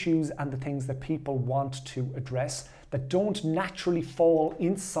the issues and the things that people want to address that don't naturally fall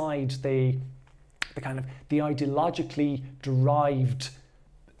inside the kind of the ideologically derived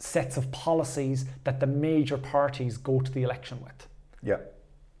sets of policies that the major parties go to the election with. Yeah.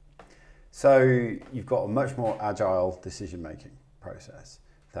 So you've got a much more agile decision-making process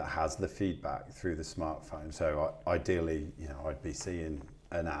that has the feedback through the smartphone. So ideally, I'd be seeing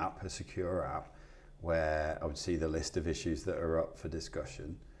an app, a secure app, where I would see the list of issues that are up for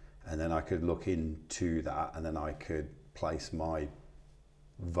discussion, and then I could look into that, and then I could place my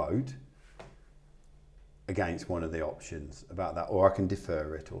vote against one of the options about that, or I can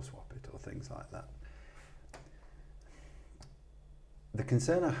defer it or swap it or things like that. The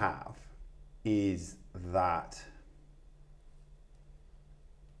concern I have is that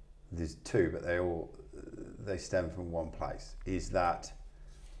there's two, but they stem from one place, is that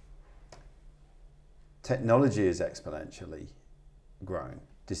technology is exponentially grown.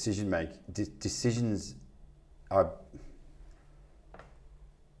 Decisions have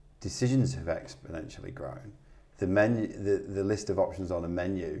exponentially grown. The list of options on a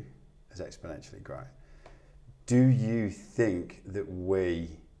menu has exponentially grown. Do you think that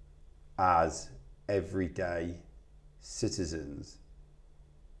we, as everyday citizens,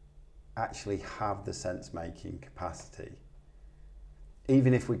 actually have the sense-making capacity?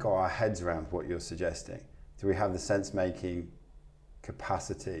 Even if we got our heads around what you're suggesting, do we have the sense-making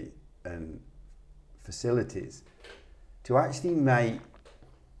capacity and facilities to actually make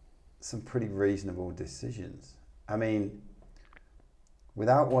some pretty reasonable decisions? I mean,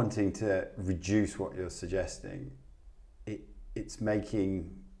 without wanting to reduce what you're suggesting, it's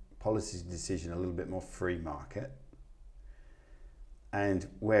making policy decision a little bit more free market. And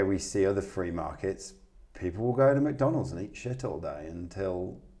where we see other free markets, people will go to McDonald's and eat shit all day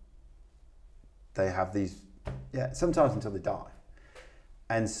until they have these, sometimes until they die.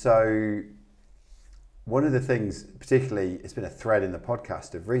 And so one of the things, particularly, it's been a thread in the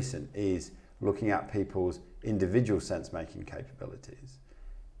podcast of recent, is looking at people's individual sense-making capabilities.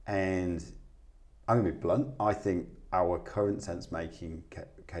 And I'm going to be blunt, I think our current sense-making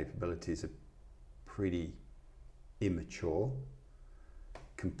capabilities are pretty immature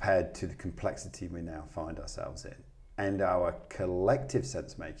compared to the complexity we now find ourselves in. And our collective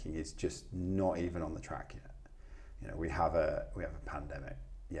sense-making is just not even on the track yet. We have a pandemic,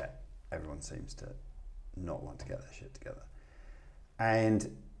 yet everyone seems to not want to get their shit together.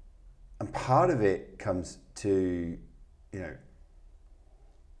 And part of it comes to,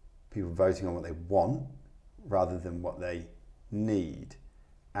 people voting on what they want rather than what they need.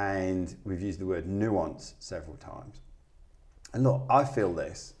 And we've used the word nuance several times. And look, I feel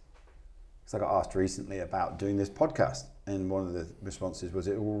this because I got asked recently about doing this podcast, and one of the responses was,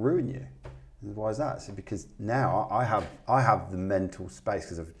 it will ruin you. And why is that? So because now I have the mental space,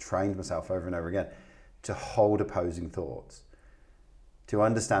 because I've trained myself over and over again, to hold opposing thoughts, to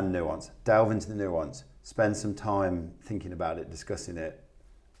understand nuance, delve into the nuance, spend some time thinking about it, discussing it,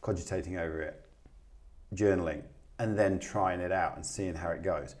 cogitating over it, journaling, and then trying it out and seeing how it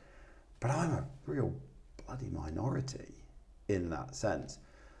goes. But I'm a real bloody minority in that sense.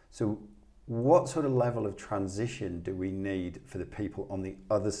 So what sort of level of transition do we need for the people on the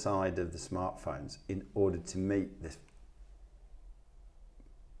other side of the smartphones in order to meet this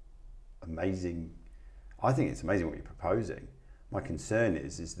amazing, I think it's amazing what you're proposing. My concern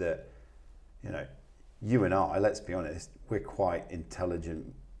is that, you and I, let's be honest, we're quite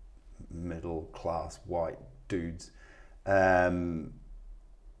intelligent, middle class, white dudes. But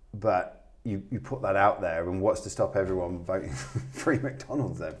you put that out there, and what's to stop everyone voting for free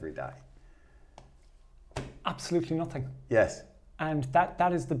McDonald's every day? Absolutely nothing. Yes. And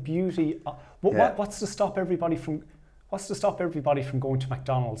that is the beauty. What's to stop everybody from going to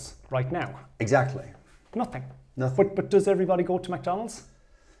McDonald's right now? Exactly. Nothing. Nothing. But does everybody go to McDonald's?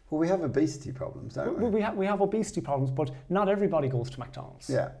 Well, we have obesity problems, don't we? We have obesity problems, but not everybody goes to McDonald's.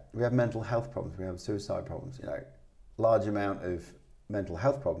 Yeah, we have mental health problems. We have suicide problems. Large amount of mental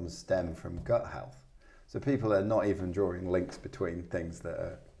health problems stem from gut health. So people are not even drawing links between things that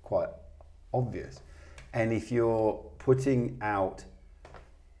are quite obvious. And if you're putting out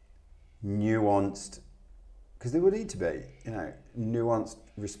nuanced because there will need to be, nuanced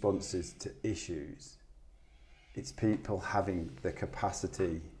responses to issues. It's people having the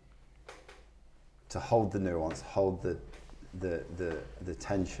capacity to hold the nuance, hold the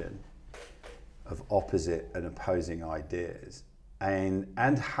tension of opposite and opposing ideas,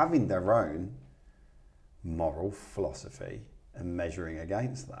 and having their own moral philosophy and measuring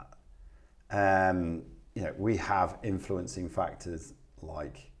against that. We have influencing factors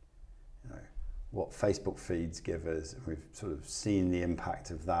like what Facebook feeds give us. We've sort of seen the impact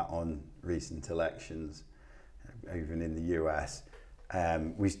of that on recent elections, even in the US.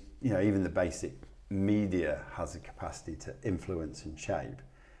 Even the basic media has a capacity to influence and shape.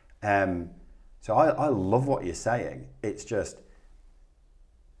 So I love what you're saying. It's just,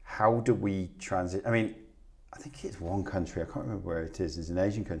 how do we transit? I mean, I think it's one country, I can't remember where it is, it's an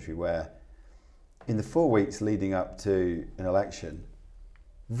Asian country where in the 4 weeks leading up to an election,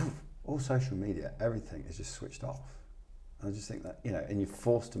 all social media, everything is just switched off. And I just think that, and you're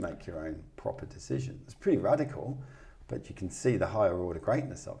forced to make your own proper decision. It's pretty radical, but you can see the higher order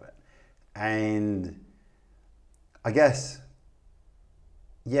greatness of it. And I guess,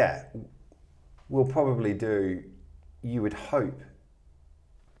 we'll probably do, you would hope,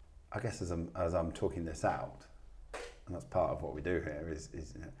 I guess as I'm talking this out, and that's part of what we do here, is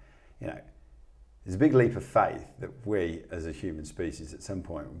there's a big leap of faith that we as a human species at some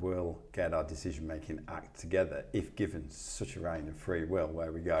point will get our decision-making act together if given such a reign of free will,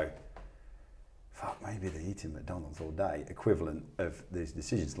 where we go, fuck, maybe they're eating McDonald's all day, equivalent of these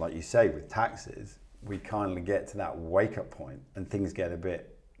decisions. Like you say, with taxes, we kind of get to that wake-up point and things get a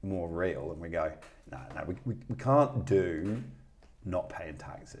bit more real, and we go, no, we can't do not paying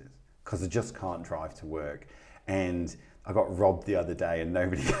taxes because I just can't drive to work. And I got robbed the other day and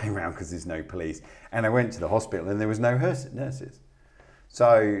nobody came around because there's no police. And I went to the hospital and there was no nurses.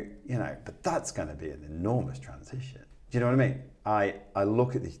 So, but that's going to be an enormous transition. Do you know what I mean? I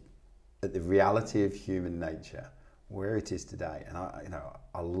look at the reality of human nature, where it is today, and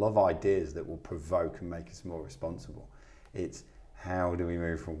I love ideas that will provoke and make us more responsible. It's how do we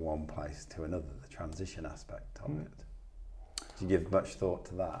move from one place to another, the transition aspect of it. Do you give much thought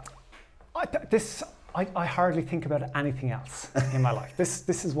to that? I hardly think about anything else in my life.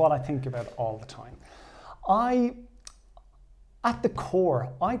 This is what I think about all the time. At the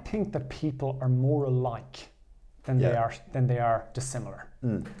core, I think that people are more alike than they are dissimilar.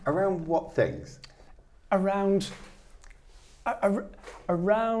 Around what things? Around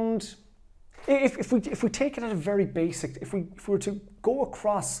if we take it at a very basic, if we were to go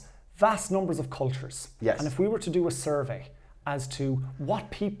across vast numbers of cultures, and if we were to do a survey as to what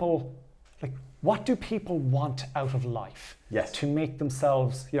do people want out of life to make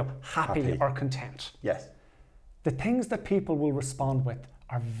themselves happy or content? Yes. The things that people will respond with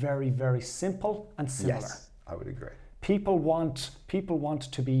are very, very simple and similar. Yes, I would agree. People want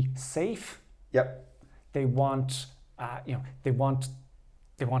to be safe. Yep. They want they want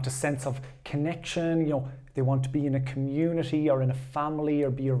a sense of connection. They want to be in a community or in a family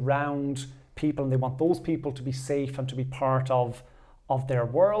or be around people, and they want those people to be safe and to be part of their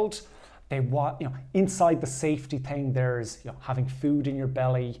world. They want, inside the safety thing, there's having food in your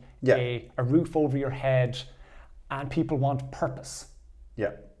belly, a roof over your head, and people want purpose.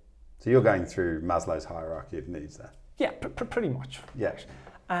 Yeah. So you're going through Maslow's hierarchy of needs there. Yeah, pretty much. Yeah.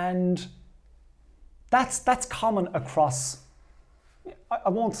 And that's common across. I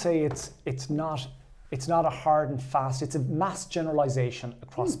won't say it's not a hard and fast. It's a mass generalization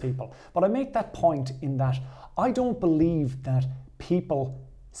across people. But I make that point in that I don't believe that people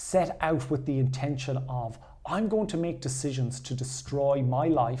set out with the intention of, I'm going to make decisions to destroy my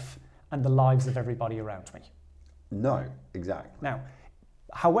life and the lives of everybody around me. No, exactly. Now,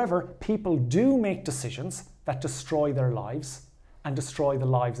 however, people do make decisions that destroy their lives and destroy the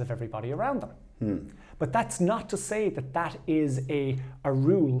lives of everybody around them. But that's not to say that is a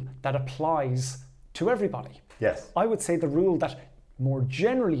rule that applies to everybody. Yes. I would say the rule that more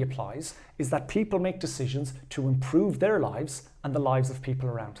generally applies is that people make decisions to improve their lives and the lives of people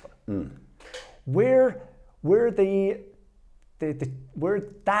around them. Where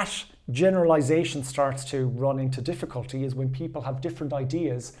that generalization starts to run into difficulty is when people have different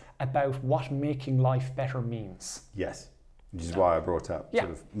ideas about what making life better means. Yes, which is why I brought up sort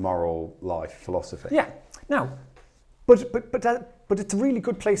of moral life philosophy. Yeah. Now, but it's a really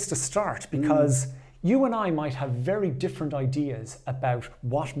good place to start, because you and I might have very different ideas about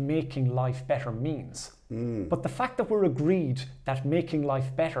what making life better means. But the fact that we're agreed that making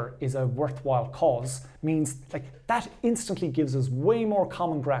life better is a worthwhile cause means that instantly gives us way more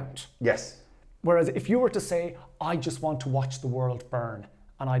common ground. Yes. Whereas if you were to say, I just want to watch the world burn,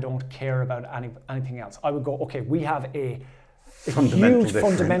 and I don't care about anything else. I would go, okay, we have a Fundamental huge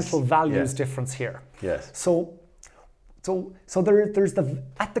difference. fundamental values Yeah. difference here. Yes. So there's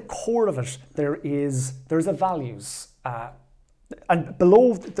at the core of it there's a values, and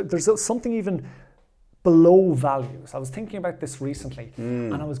below there's something even below values. I was thinking about this recently,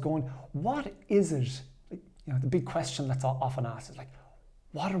 and I was going, what is it? You know, the big question that's often asked is like,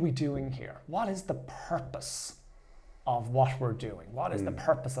 what are we doing here? What is the purpose of what we're doing? What is the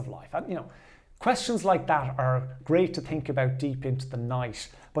purpose of life? And, you know, questions like that are great to think about deep into the night,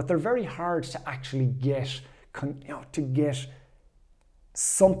 but they're very hard to actually get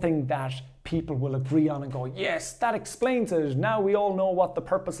something that people will agree on and go, yes, that explains it. Now we all know what the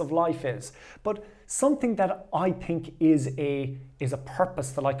purpose of life is. But something that I think is a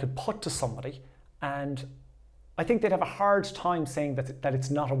purpose that I could put to somebody, and I think they'd have a hard time saying that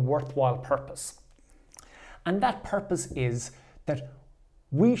it's not a worthwhile purpose. And that purpose is that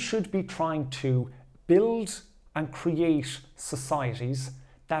we should be trying to build and create societies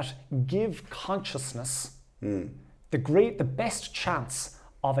that give consciousness the best chance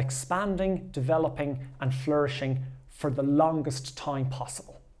of expanding, developing, and flourishing for the longest time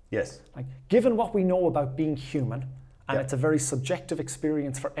possible. Yes. Like, given what we know about being human, and Yep. it's a very subjective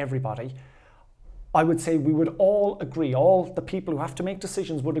experience for everybody, I would say we would all agree, all the people who have to make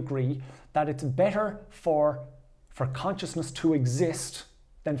decisions would agree that it's better for consciousness to exist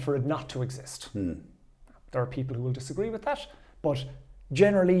than for it not to exist. There are people who will disagree with that, but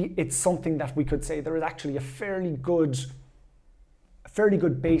generally it's something that we could say there is actually a fairly good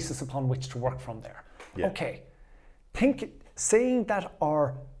basis upon which to work from there. Yeah. Okay, saying that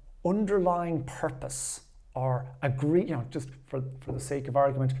our underlying purpose, or agree, you know, just for the sake of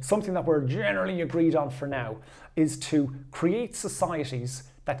argument, something that we're generally agreed on for now is to create societies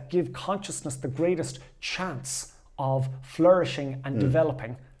that give consciousness the greatest chance of flourishing and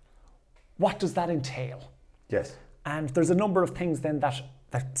developing. What does that entail? Yes. And there's a number of things then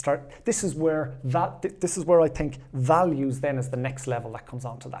that start. This is where I think values then is the next level that comes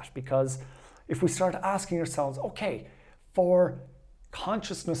onto that, because if we start asking ourselves, okay, for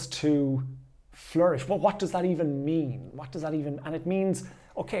consciousness to flourish, well, what does that even mean? And it means,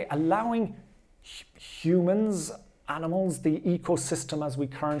 okay, allowing humans, animals, the ecosystem as we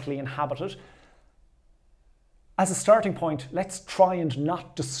currently inhabit it, as a starting point, let's try and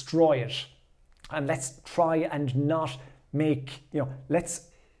not destroy it. And let's try and not make,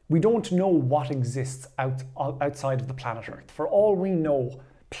 we don't know what exists outside of the planet Earth. For all we know,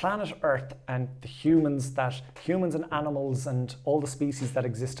 planet Earth and the humans and animals and all the species that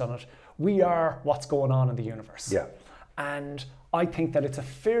exist on it, we are what's going on in the universe. Yeah. And I think that it's a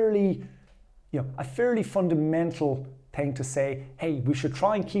fairly fundamental thing to say, hey, we should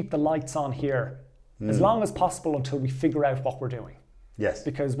try and keep the lights on here as long as possible until we figure out what we're doing. Yes.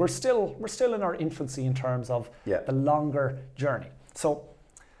 Because we're still in our infancy in terms of the longer journey. So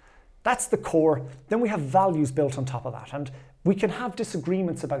that's the core. Then we have values built on top of that. And we can have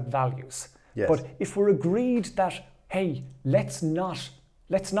disagreements about values. Yes. But if we're agreed that, hey, let's not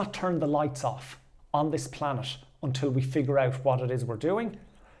turn the lights off on this planet until we figure out what it is we're doing,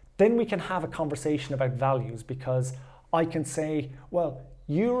 then we can have a conversation about values, because I can say, well,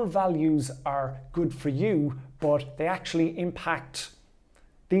 your values are good for you, but they actually impact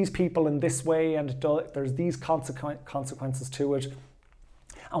these people in this way, and there's these consequences to it.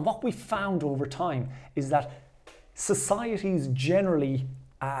 And what we found over time is that societies generally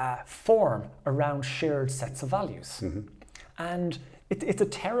form around shared sets of values. And it's a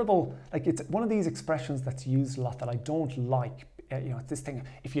terrible, it's one of these expressions that's used a lot that I don't like. It's this thing,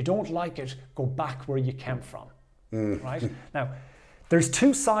 if you don't like it, go back where you came from, right? Now, there's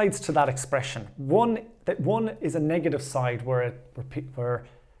two sides to that expression. One is a negative side where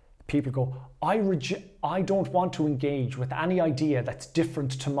people go, I don't want to engage with any idea that's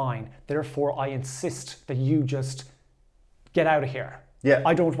different to mine, therefore I insist that you just get out of here. Yeah.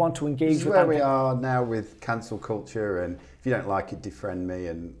 I don't want to engage This is with where anything. we are now with cancel culture, and if you don't like it, defriend me,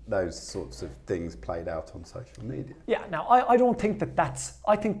 and those sorts of things played out on social media. Yeah, now I don't think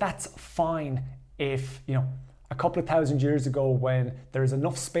I think that's fine if, a couple of thousand years ago, when there's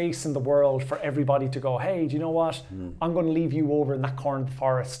enough space in the world for everybody to go, hey, do you know what? I'm going to leave you over in that corner of the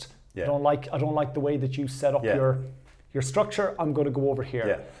forest. Yeah. I don't like the way that you set up your structure. I'm going to go over here.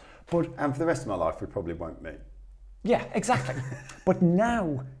 Yeah. And for the rest of my life, we probably won't meet. Yeah, exactly. But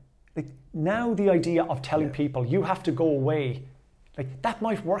now the idea of telling people you have to go away, that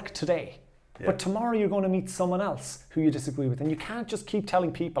might work today. Yeah. But tomorrow you're going to meet someone else who you disagree with, and you can't just keep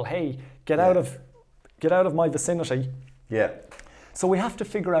telling people, hey, get out of my vicinity. Yeah. So we have to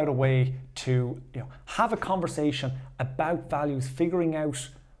figure out a way to have a conversation about values, figuring out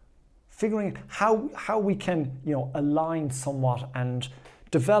how we can align somewhat and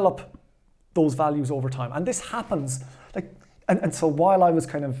develop those values over time. And this happens and so while I was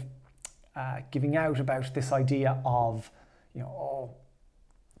kind of giving out about this idea of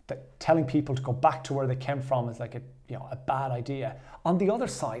that telling people to go back to where they came from is like a bad idea, on the other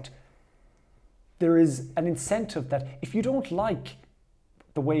side there is an incentive that if you don't like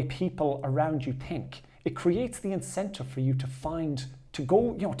the way people around you think, it creates the incentive for you to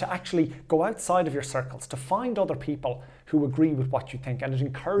actually go outside of your circles, to find other people who agree with what you think, and it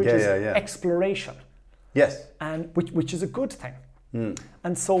encourages exploration. Yes. And which is a good thing.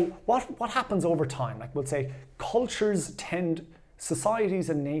 And so what happens over time? Like we'll say societies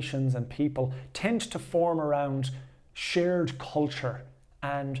and nations and people tend to form around shared culture,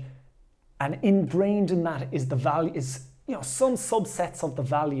 and ingrained in that is some subsets of the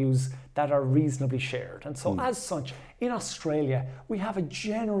values that are reasonably shared. And so as such, in Australia, we have a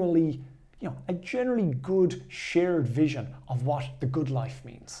generally good shared vision of what the good life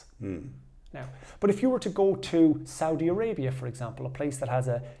means. Now, but if you were to go to Saudi Arabia, for example, a place that has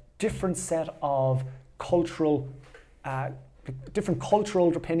a different set of different cultural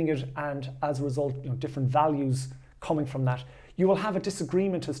underpinning, and as a result, different values coming from that, you will have a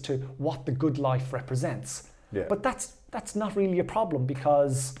disagreement as to what the good life represents. Yeah. But that's not really a problem,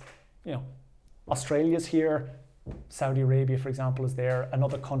 because Australia's here, Saudi Arabia, for example, is there,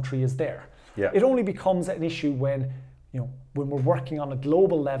 another country is there. Yeah. It only becomes an issue when we're working on a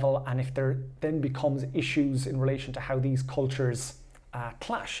global level, and if there then becomes issues in relation to how these cultures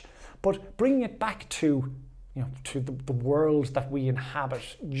clash. But bringing it back to the world that we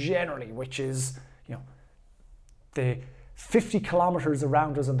inhabit generally, which is the 50 kilometers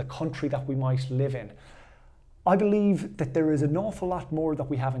around us and the country that we might live in, I believe that there is an awful lot more that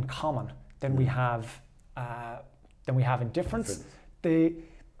we have in common than we have in difference.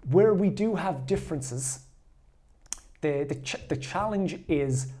 Where we do have differences, the challenge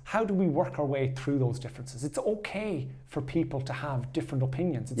is, how do we work our way through those differences? It's okay for people to have different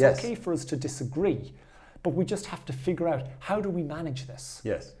opinions. It's okay for us to disagree, but we just have to figure out, how do we manage this?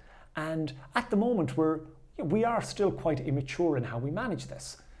 Yes. And at the moment, we are still quite immature in how we manage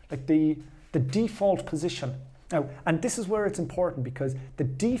this. Like the default position. Now, and this is where it's important, because the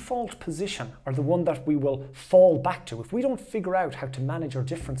default position, or the one that we will fall back to, if we don't figure out how to manage our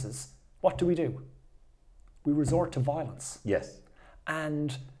differences, what do? We resort to violence. Yes.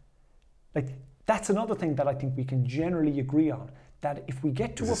 And that's another thing that I think we can generally agree on, that if we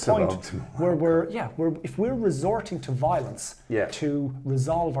get to a point where if we're resorting to violence to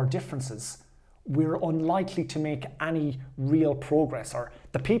resolve our differences, we're unlikely to make any real progress. Or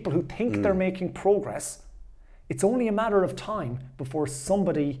the people who think they're making progress, it's only a matter of time before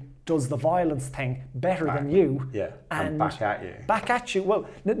somebody does the violence thing better than you. Yeah, and back at you. Back at you. Well,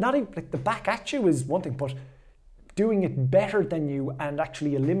 not even the back at you is one thing, but doing it better than you and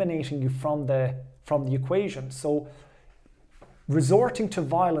actually eliminating you from the equation. So resorting to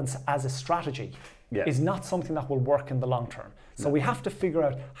violence as a strategy is not something that will work in the long term. So we have to figure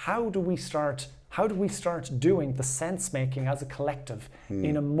out, how do we start doing the sense making as a collective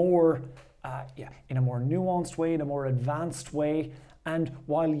in a more nuanced way, in a more advanced way. And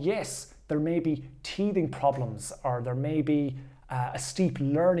while yes, there may be teething problems, or there may be a steep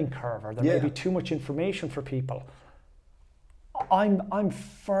learning curve, or there may be too much information for people, I'm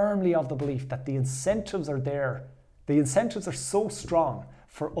firmly of the belief that the incentives are there. The incentives are so strong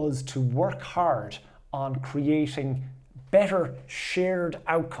for us to work hard on creating better shared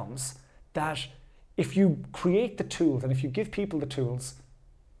outcomes, that if you create the tools and if you give people the tools,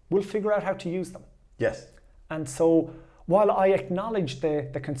 we'll figure out how to use them. Yes. And so while I acknowledge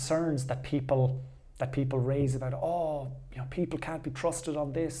the concerns that people raise about, people can't be trusted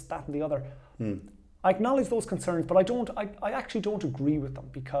on this, that and the other, I acknowledge those concerns, but I actually don't agree with them,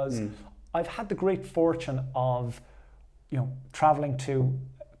 because I've had the great fortune of traveling to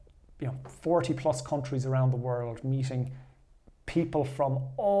 40 plus countries around the world, meeting people from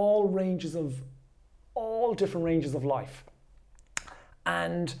all different ranges of life.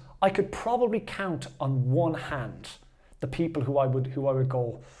 And I could probably count on one hand the people who I would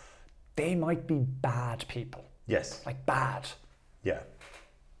go, they might be bad people. Yes. Like bad. Yeah.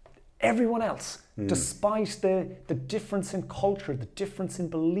 Everyone else, despite the difference in culture, the difference in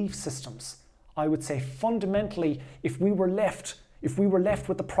belief systems, I would say fundamentally, if we were left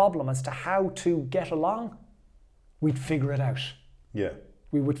with the problem as to how to get along, we'd figure it out. Yeah.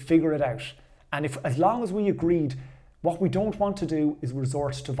 We would figure it out. And as long as we agreed, what we don't want to do is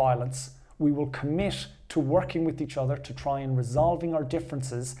resort to violence, we will commit to working with each other to try and resolving our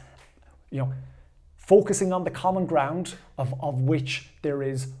differences focusing on the common ground of which there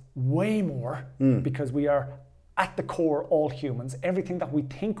is way more, because we are at the core all humans. Everything that we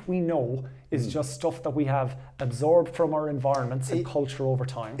think we know is just stuff that we have absorbed from our environments and culture over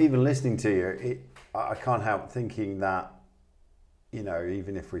time. Even listening to you, I can't help thinking that,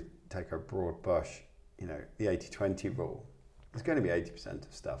 even if we take a broad brush, the 80-20 rule, there's going to be 80%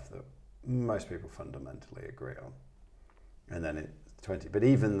 of stuff that most people fundamentally agree on. And then it's 20. But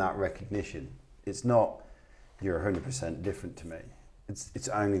even that recognition, it's not you're 100% different to me. It's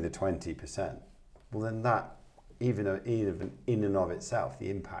only the 20%. Well, then that, even in and of itself, the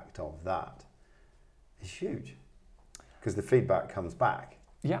impact of that is huge, because the feedback comes back.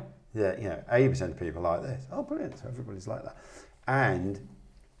 Yeah. Yeah, 80% of people like this. Oh, brilliant! So everybody's like that, and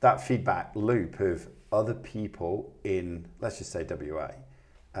that feedback loop of other people in, let's just say WA,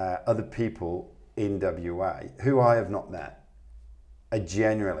 other people in WA who I have not met are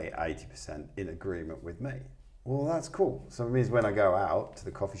generally 80% in agreement with me. Well, that's cool. So it means when I go out to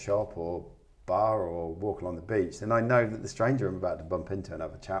the coffee shop or bar or walk along the beach, then I know that the stranger I'm about to bump into and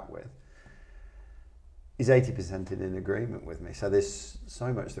have a chat with is 80% in agreement with me. So there's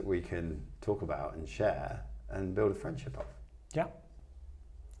so much that we can talk about and share and build a friendship of. Yeah.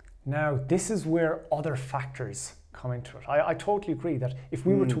 Now, this is where other factors come into it. I totally agree that if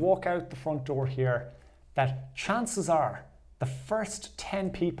we were to walk out the front door here, that chances are the first 10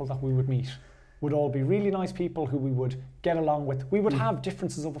 people that we would meet would all be really nice people who we would get along with. We would have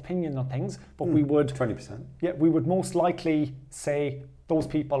differences of opinion on things, but we would... 20%. Yeah, we would most likely say those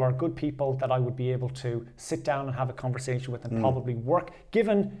people are good people that I would be able to sit down and have a conversation with and probably work,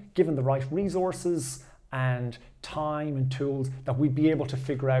 given the right resources and time and tools, that we'd be able to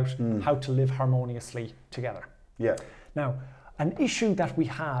figure out how to live harmoniously together. Yeah. Now, an issue that we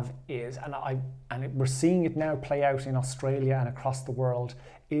have is, we're seeing it now play out in Australia and across the world,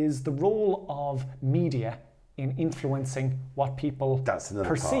 is the role of media in influencing what people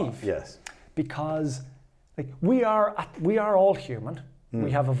perceive. Part. Yes. Because we are all human.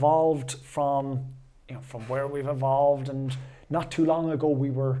 We have evolved from where we've evolved, and not too long ago we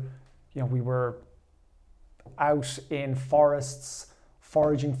were out in forests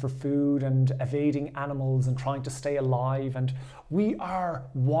foraging for food and evading animals and trying to stay alive, and we are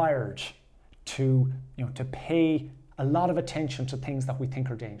wired to pay a lot of attention to things that we think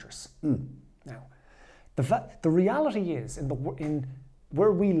are dangerous. Now, the reality is in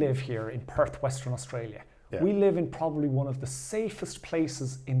where we live here in Perth, Western Australia, we live in probably one of the safest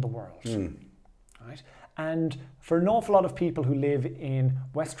places in the world, right? And for an awful lot of people who live in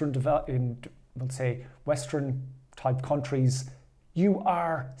Western type countries, you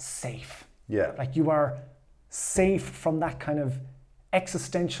are safe. Yeah. Like, you are safe from that kind of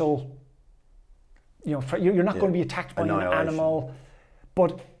existential, you're not going to be attacked by an animal.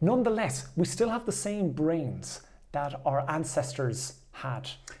 But nonetheless, we still have the same brains that our ancestors had.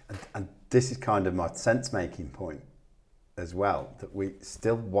 And this is kind of my sense-making point as well, that we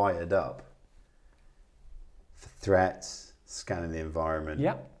still wired up for threats, scanning the environment,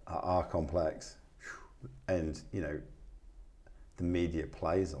 are complex, and the media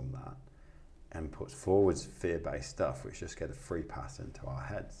plays on that and puts forwards fear-based stuff, which just get a free pass into our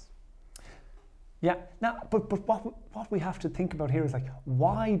heads. Yeah. Now, but what we have to think about here is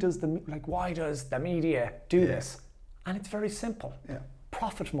why does the media do this? And it's very simple. Yeah.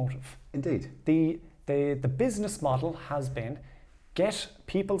 Profit motive. Indeed. The business model has been get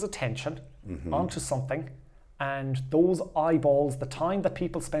people's attention onto something, and those eyeballs, the time that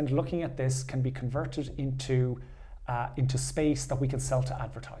people spend looking at this, can be converted into space that we can sell to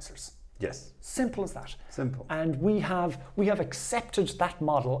advertisers. Yes. Simple as that. Simple. And we have accepted that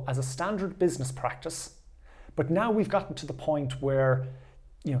model as a standard business practice, but now we've gotten to the point where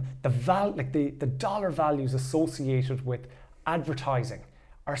the dollar values associated with advertising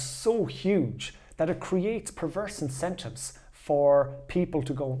are so huge that it creates perverse incentives for people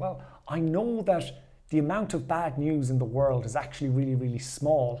to go, well, I know that the amount of bad news in the world is actually really, really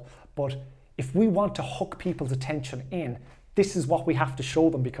small, but if we want to hook people's attention in, this is what we have to show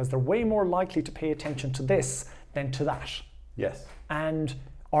them, because they're way more likely to pay attention to this than to that. Yes. And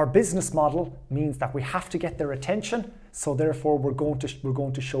our business model means that we have to get their attention, so therefore we're going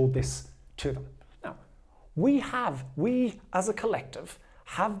to show this to them. Now, we as a collective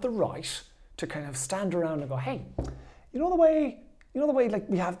have the right to kind of stand around and go, hey, you know the way like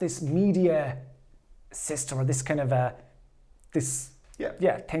we have this media system, or this kind of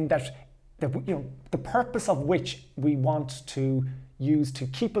thing that the purpose of which we want to use to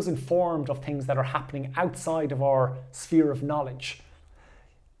keep us informed of things that are happening outside of our sphere of knowledge.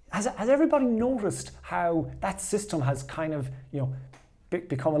 Has everybody noticed how that system has kind of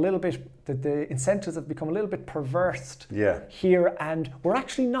become a little bit, the incentives have become a little bit perverse Yeah. here, and we're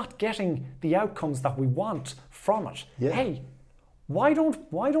actually not getting the outcomes that we want from it. Yeah. Hey, why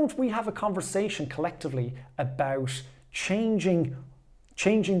don't we have a conversation collectively about changing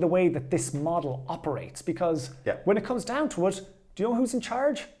the way that this model operates? Because Yeah. when it comes down to it, do you know who's in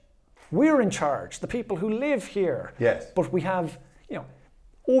charge? We're in charge, the people who live here. Yes. But we have,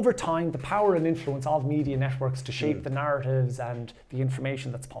 over time, the power and influence of media networks to shape the narratives and the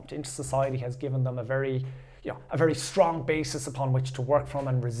information that's pumped into society has given them a very strong basis upon which to work from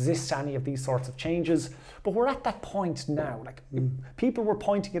and resist any of these sorts of changes. But we're at that point now. Like people were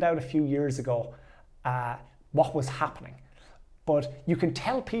pointing it out a few years ago, what was happening. But you can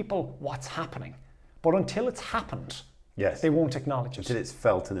tell people what's happening, but until it's happened, Yes. they won't acknowledge it. Until it's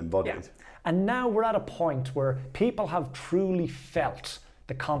felt and embodied. Yeah. And now we're at a point where people have truly felt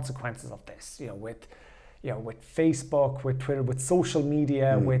the consequences of this, with Facebook, with Twitter, with social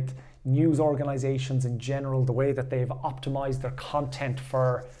media, with news organizations in general, the way that they've optimized their content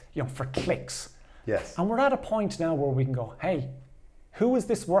for clicks. Yes. And we're at a point now where we can go, hey, who is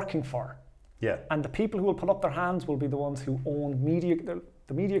this working for? Yeah. And the people who will put up their hands will be the ones who own media.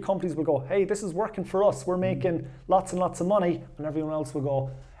 The media companies will go, hey, this is working for us. We're making lots and lots of money. And everyone else will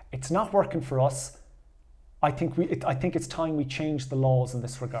go, it's not working for us. I think it's time we change the laws in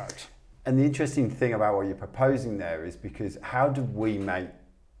this regard. And the interesting thing about what you're proposing there is because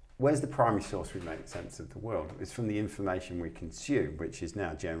where's the primary source we make sense of the world? It's from the information we consume, which is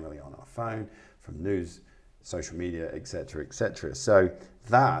now generally on our phone, from news, social media, etc., etc. So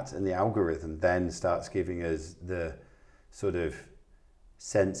that and the algorithm then starts giving us the sort of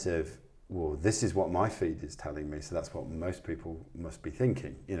sense of, well, this is what my feed is telling me, so that's what most people must be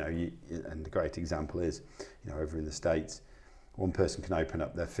thinking. And the great example is, over in the States, one person can open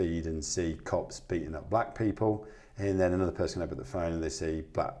up their feed and see cops beating up black people, and then another person can open up the phone and they see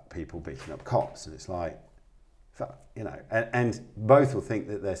black people beating up cops, and it's like, and both will think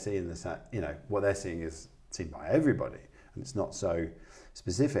that they're seeing what they're seeing is seen by everybody, and it's not so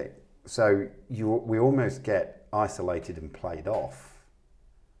specific. So we almost get isolated and played off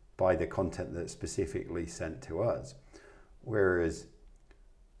by the content that's specifically sent to us. Whereas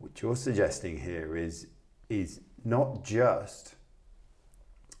what you're suggesting here is not just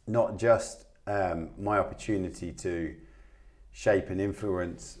my opportunity to shape and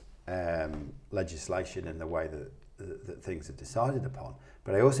influence legislation in the way that things are decided upon,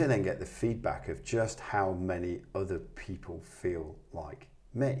 but I also then get the feedback of just how many other people feel like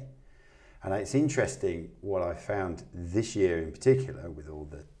me. And it's interesting what I found this year in particular, with all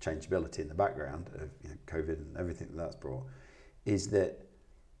the changeability in the background of COVID and everything that's brought, is that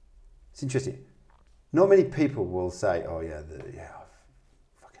it's interesting. Not many people will say, "Oh yeah, I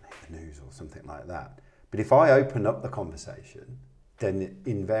fucking hate the news" or something like that. But if I open up the conversation, then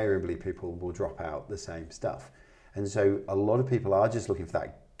invariably people will drop out the same stuff. And so a lot of people are just looking for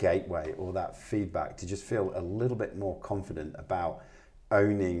that gateway or that feedback to just feel a little bit more confident about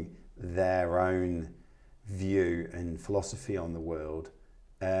owning their own view and philosophy on the world,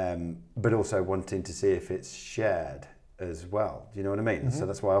 but also wanting to see if it's shared as well. Do you know what I mean? Mm-hmm. So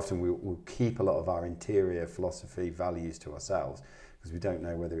that's why often we'll keep a lot of our interior philosophy values to ourselves, because we don't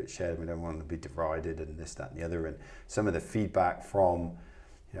know whether it's shared. We don't want to be divided and this, that, and the other. And some of the feedback from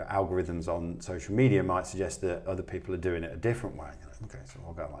algorithms on social media might suggest that other people are doing it a different way. Okay, so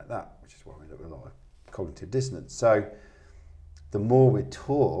I'll go like that, which is why we end up with a lot of cognitive dissonance. So the more we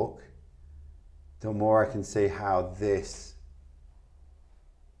talk, the more I can see how this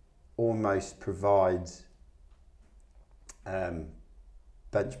almost provides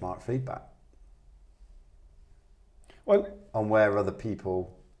benchmark feedback. Well, on where other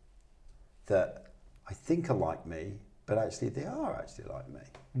people that I think are like me, but actually they are actually like me.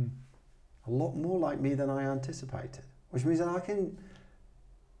 A lot more like me than I anticipated, which means that I can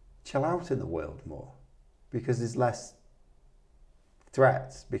chill out in the world more because there's less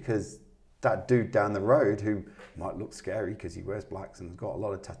threats, because that dude down the road who might look scary because he wears blacks and has got a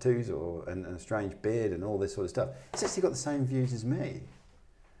lot of tattoos and a strange beard and all this sort of stuff, he's actually got the same views as me.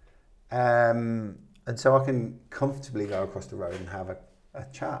 And so I can comfortably go across the road and have a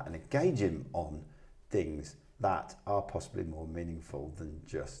chat and engage him on things that are possibly more meaningful than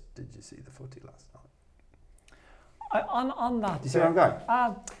just, did you see the footy last night? On that... Do you see where I'm going?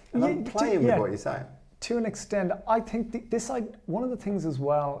 And I'm playing with what you're saying. To an extent, I think one of the things as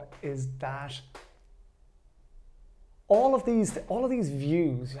well is that all of these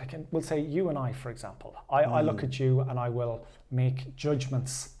views, we'll say you and I, for example, I look at you and I will make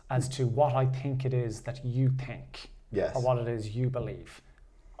judgments as to what I think it is that you think, yes, or what it is you believe.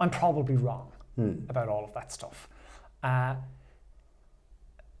 I'm probably wrong about all of that stuff.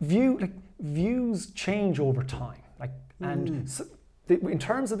 views change over time. And so in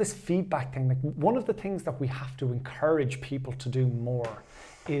terms of this feedback thing, one of the things that we have to encourage people to do more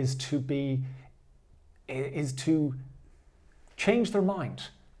is to change their mind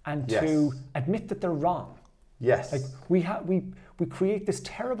and to admit that they're wrong. Yes. We create this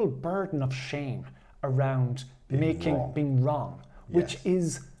terrible burden of shame around being wrong, which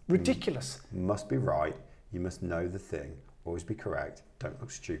is ridiculous. You must be right. You must know the thing. Always be correct. Don't look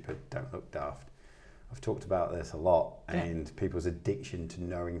stupid. Don't look daft. I've talked about this a lot, and people's addiction to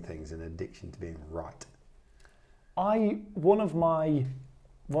knowing things and addiction to being right. One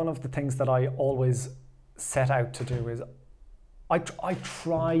of the things that I always set out to do is I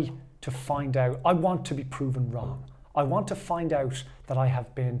try to find out. I want to be proven wrong. I want to find out that I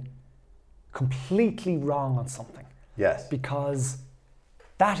have been completely wrong on something. Yes. Because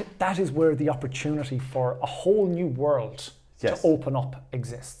that is where the opportunity for a whole new world to open up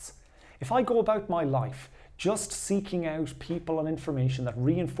exists. If I go about my life just seeking out people and information that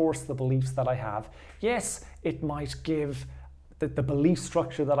reinforce the beliefs that I have, yes, it might give the belief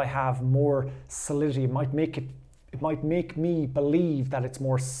structure that I have more solidity. It might make me believe that it's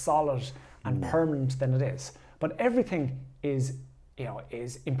more solid and permanent than it is. But everything is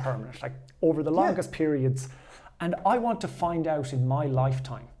impermanent, like over the longest periods. And I want to find out in my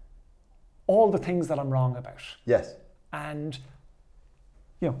lifetime all the things that I'm wrong about. Yes. And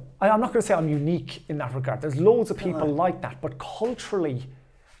I'm not going to say I'm unique in that regard. There's loads of people like that, but culturally,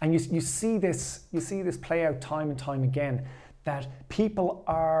 and you see this play out time and time again, that people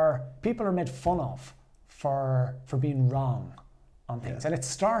are made fun of for being wrong on things, and it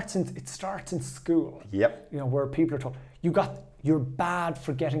starts in school. Yep. Where people are told you're bad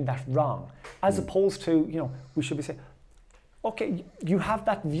for getting that wrong, as opposed to we should be saying, okay, you have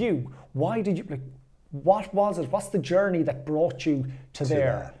that view. Why did you what was it? What's the journey that brought you to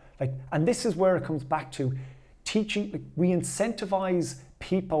there? And this is where it comes back to teaching. We incentivize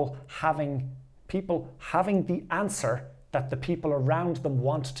people having the answer that the people around them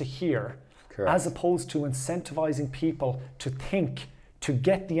want to hear. Correct. As opposed to incentivizing people to think, to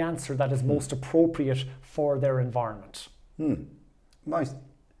get the answer that is most appropriate for their environment.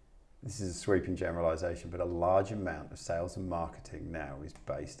 This is a sweeping generalization, but a large amount of sales and marketing now is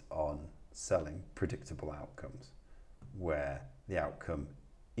based on selling predictable outcomes, where the outcome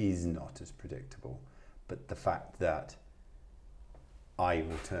is not as predictable, but the fact that I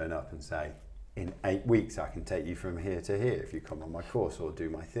will turn up and say, in 8 weeks I can take you from here to here if you come on my course or do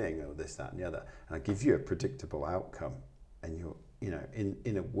my thing or this, that and the other, and I give you a predictable outcome, and you're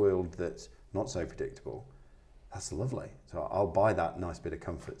in a world that's not so predictable, that's lovely. So I'll buy that nice bit of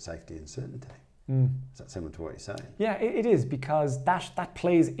comfort, safety and certainty. Is that similar to what you're saying? Yeah, it is, because that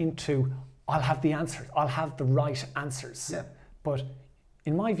plays into, I'll have the answers, I'll have the right answers. Yeah. But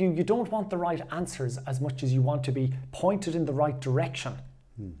in my view, you don't want the right answers as much as you want to be pointed in the right direction.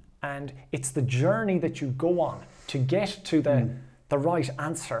 And it's the journey that you go on to get to the right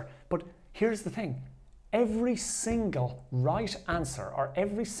answer. But here's the thing, every single right answer or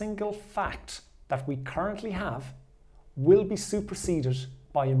every single fact that we currently have will be superseded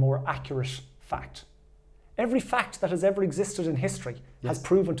by a more accurate fact. Every fact that has ever existed in history has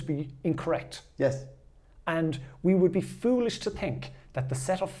proven to be incorrect. Yes. And we would be foolish to think that the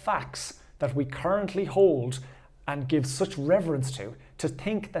set of facts that we currently hold and give such reverence to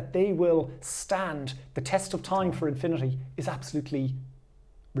think that they will stand the test of time for infinity is absolutely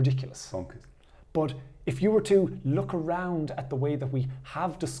ridiculous. Bonkers. But if you were to look around at the way that we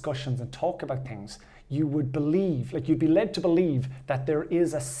have discussions and talk about things, you would believe, you'd be led to believe that there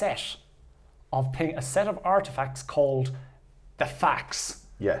is a set of artifacts called the facts.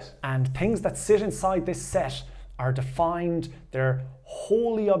 Yes. And things that sit inside this set are defined, they're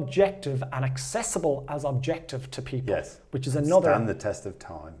wholly objective and accessible as objective to people. Yes. Which is another... Stand the test of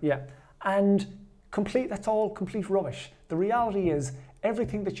time. Yeah. And that's all complete rubbish. The reality is,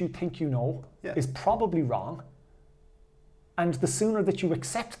 everything that you think you know is probably wrong. And the sooner that you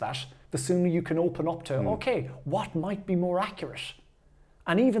accept that, the sooner you can open up to, okay, what might be more accurate?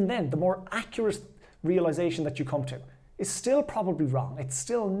 And even then, the more accurate realization that you come to is still probably wrong. It's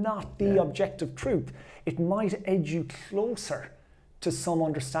still not the objective truth. It might edge you closer to some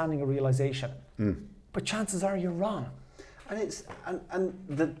understanding or realization. But chances are you're wrong. And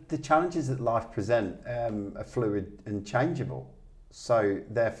the challenges that life present are fluid and changeable. So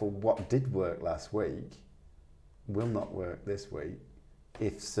therefore, what did work last week will not work this week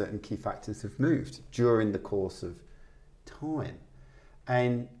if certain key factors have moved during the course of time.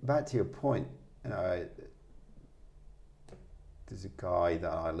 And back to your point, there's a guy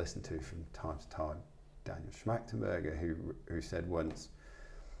that I listen to from time to time, Daniel Schmachtenberger, who said once,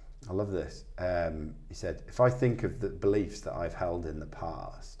 I love this. He said, if I think of the beliefs that I've held in the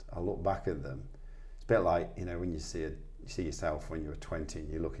past, I look back at them. It's a bit like, you know, when you see yourself when you were 20 and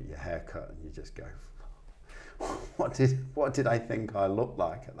you look at your haircut and you just go, what did I think I looked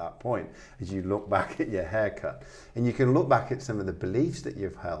like at that point? As you look back at your haircut, and you can look back at some of the beliefs that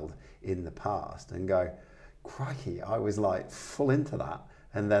you've held in the past and go, crikey, I was like full into that,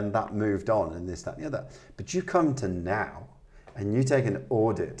 and then that moved on, and this, that, and the other. But you come to now, and you take an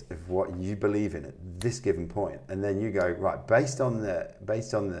audit of what you believe in at this given point, and then you go, right, based on the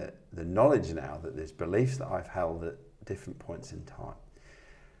knowledge now that there's beliefs that I've held at different points in time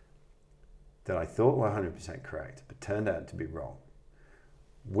that I thought were 100% correct, but turned out to be wrong.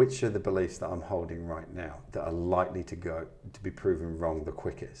 Which are the beliefs that I'm holding right now that are likely to be proven wrong the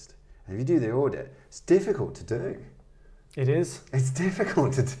quickest? And if you do the audit, it's difficult to do. It is. It's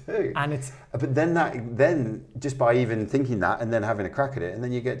difficult to do. And it's... But then just by even thinking that and then having a crack at it, and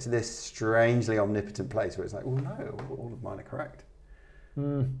then you get to this strangely omnipotent place where it's like, well, no, all of mine are correct.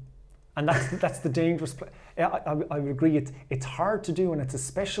 And that's the dangerous place. I would agree. It's hard to do, and it's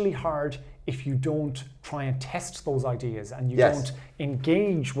especially hard if you don't try and test those ideas and you don't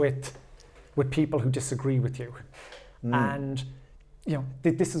engage with people who disagree with you. And you know,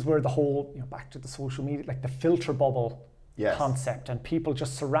 this is where the whole, you know, back to the social media, like the filter bubble concept, and people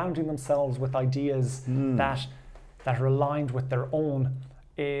just surrounding themselves with ideas that are aligned with their own.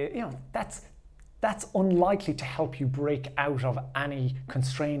 You know, that's unlikely to help you break out of any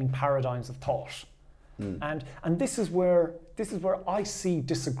constraining paradigms of thought. And this is where I see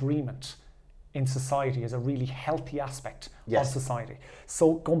disagreement in society as a really healthy aspect of society.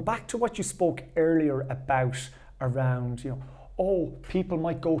 So going back to what you spoke earlier about around, you know, oh, people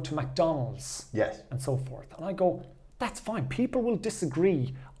might go to McDonald's and so forth. And I go, that's fine. People will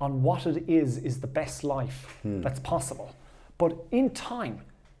disagree on what it is the best life that's possible. But in time,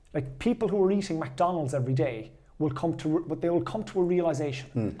 like people who are eating McDonald's every day will come to a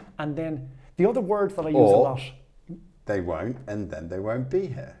realization. And then the other word that I use a lot. They won't, and then they won't be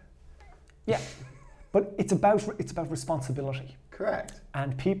here. Yeah, but it's about responsibility. Correct.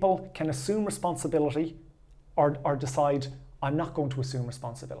 And people can assume responsibility or decide, I'm not going to assume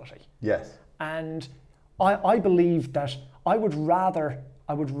responsibility. Yes. And I believe that I would rather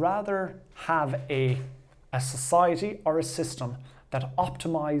have a society or a system that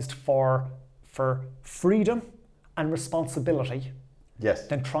optimized for freedom and responsibility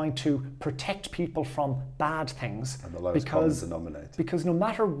than trying to protect people from bad things. And the lowest common denominator. Because no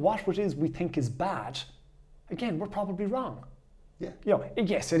matter what it is we think is bad, again, we're probably wrong. Yeah. You know,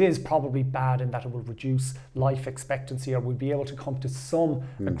 yes, it is probably bad in that it will reduce life expectancy, or we'll be able to come to some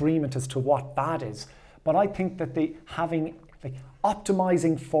agreement as to what bad is. But I think that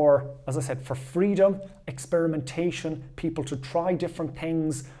optimizing for, as I said, for freedom, experimentation, people to try different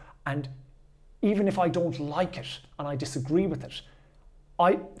things, and even if I don't like it and I disagree with it,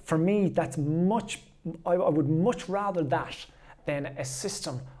 for me, that's I would much rather that than a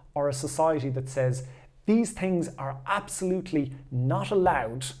system or a society that says these things are absolutely not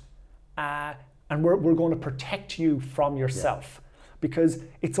allowed, and we're going to protect you from yourself. Because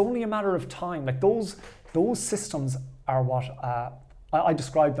it's only a matter of time. Like those systems are what I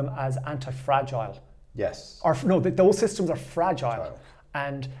describe them as anti-fragile. Yes. Or no, those systems are fragile.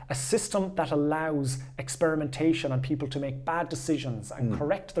 And a system that allows experimentation and people to make bad decisions and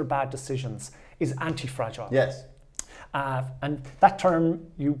correct their bad decisions is anti-fragile. Yes. And that term,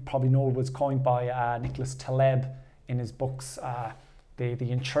 you probably know, was coined by Nicholas Taleb in his books,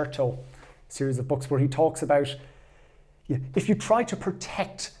 the Incerto series of books, where he talks about if you try to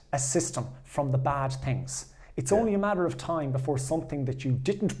protect a system from the bad things, it's only a matter of time before something that you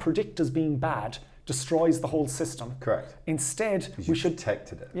didn't predict as being bad destroys the whole system. Correct. Instead, we should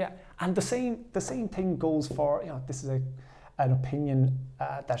protected it. Yeah, and the same thing goes for, you know, this is an opinion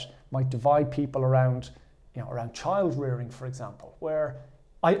that might divide people around, you know, around child rearing, for example, where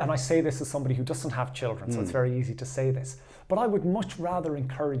I say this as somebody who doesn't have children, so it's very easy to say this, but I would much rather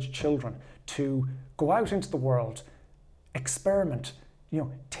encourage children to go out into the world, experiment, you know,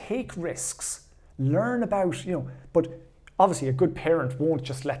 take risks, learn about, you know, but obviously a good parent won't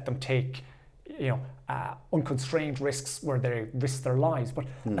just let them take, you know, unconstrained risks where they risk their lives, but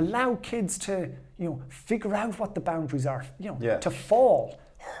allow kids to, you know, figure out what the boundaries are, you know, to fall,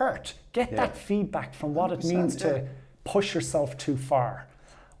 hurt, get that feedback from what it means to push yourself too far.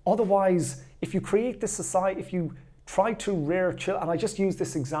 Otherwise, if you create this society, if you try to rear children, and I just use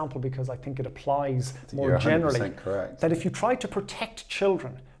this example because I think it applies more generally, correct. that if you try to protect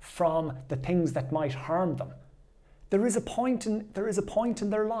children from the things that might harm them, there is a point in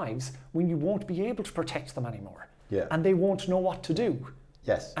their lives when you won't be able to protect them anymore, and they won't know what to do.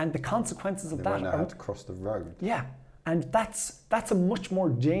 Yes. And the consequences of They that won't know are how to cross the road. yeah, and that's a much more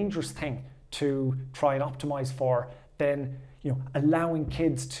dangerous thing to try and optimize for than allowing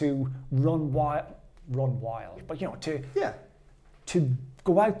kids to run wild, but to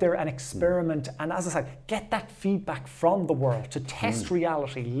go out there and experiment, and as I said, get that feedback from the world, to test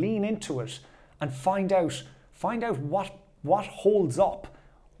reality, lean into it, and find out what holds up,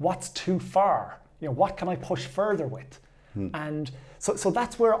 what's too far, what can I push further with, and so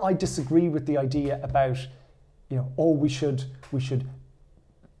that's where I disagree with the idea about, we should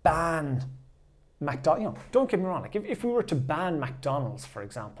ban McDonald's. Don't get me wrong. Like if we were to ban McDonald's, for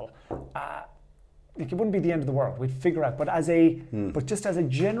example, it wouldn't be the end of the world. We'd figure out. But just as a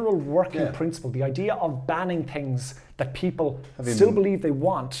general working principle, the idea of banning things that people still believe they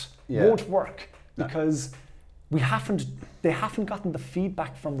want won't work, because they haven't gotten the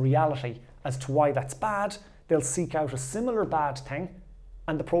feedback from reality as to why that's bad. They'll seek out a similar bad thing,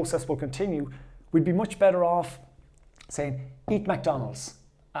 and the process will continue. We'd be much better off saying, eat McDonald's.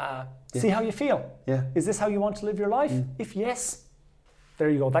 See how you feel. Yeah. Is this how you want to live your life? If yes, there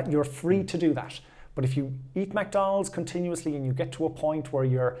you go. That you're free to do that. But if you eat McDonald's continuously and you get to a point where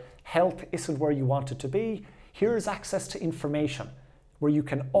your health isn't where you want it to be, here's access to information where you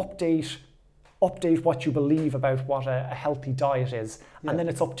can update what you believe about what a healthy diet is. And then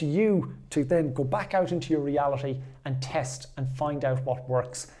it's up to you to then go back out into your reality and test and find out what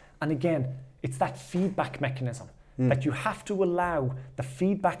works. And again, it's that feedback mechanism that you have to allow the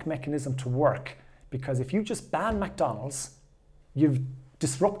feedback mechanism to work, because if you just ban McDonald's, you've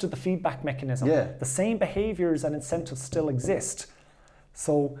disrupted the feedback mechanism. The same behaviors and incentives still exist.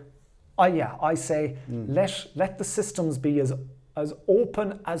 So I say let the systems be as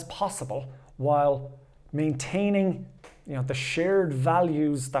open as possible, while maintaining the shared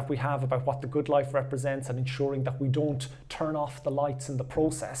values that we have about what the good life represents, and ensuring that we don't turn off the lights in the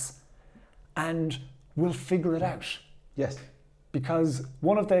process, and we'll figure it out. Yes. Because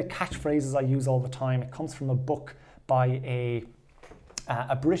one of the catchphrases I use all the time, it comes from a book by a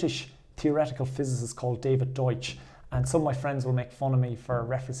British theoretical physicist called David Deutsch, and some of my friends will make fun of me for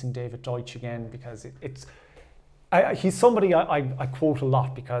referencing David Deutsch again, because he's somebody I quote a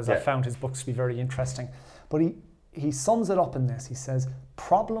lot, because I found his books to be very interesting. But he sums it up in this. He says,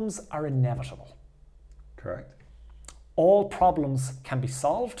 problems are inevitable. Correct. All problems can be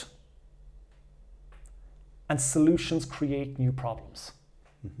solved, and solutions create new problems.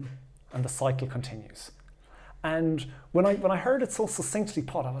 And the cycle continues. And when I heard it so succinctly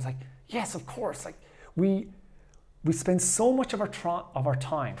put, I was like, yes, of course. Like we spend so much of our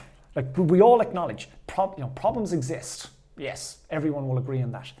time, like we all acknowledge problems exist. Yes, everyone will agree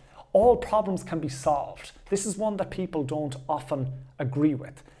on that. All problems can be solved. This is one that people don't often agree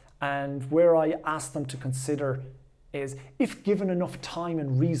with. And where I ask them to consider is, if given enough time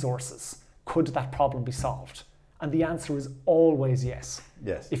and resources, could that problem be solved? And the answer is always yes.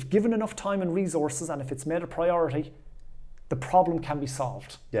 Yes. If given enough time and resources, and if it's made a priority, the problem can be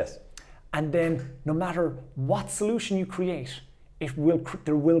solved. Yes. And then no matter what solution you create,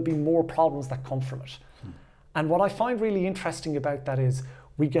 there will be more problems that come from it. And what I find really interesting about that is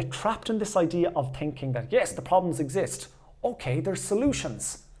we get trapped in this idea of thinking that, yes, the problems exist. Okay, there's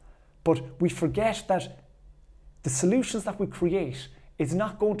solutions. But we forget that the solutions that we create is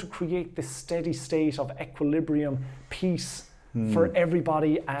not going to create this steady state of equilibrium, peace for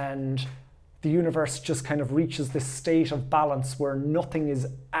everybody, and the universe just kind of reaches this state of balance where nothing is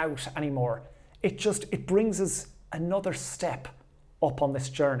out anymore. It brings us another step up on this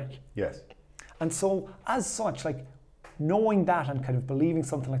journey. Yes. And so as such, like knowing that and kind of believing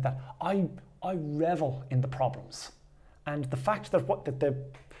something like that, I revel in the problems. And the fact that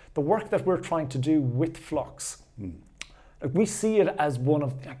the work that we're trying to do with Flux, like we see it as one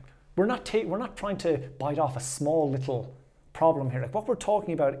of, like, we're not trying to bite off a small little problem here. Like what we're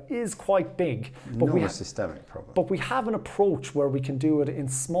talking about is quite big, but Not a systemic problem. But we have an approach where we can do it in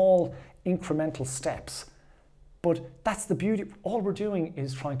small incremental steps. But that's the beauty. All we're doing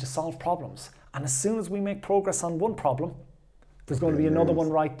is trying to solve problems. And as soon as we make progress on one problem, there's going to be another one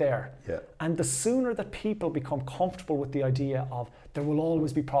right there. Yeah. And the sooner that people become comfortable with the idea of there will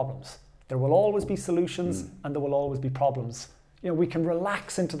always be problems, there will always be solutions, and there will always be problems, we can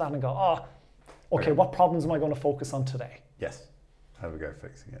relax into that and go, okay, what problems am I going to focus on today? Yes. How we go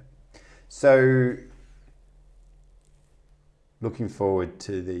fixing it. So, looking forward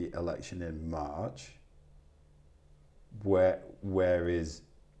to the election in March, where is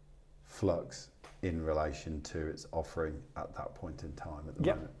Flux in relation to its offering at that point in time at the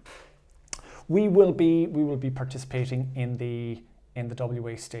moment? We will be participating in the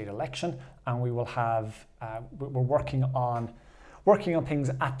WA state election, and we will have we're working on working on things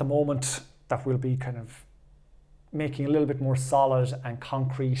at the moment that we'll be kind of making a little bit more solid and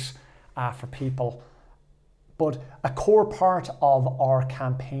concrete for people. But a core part of our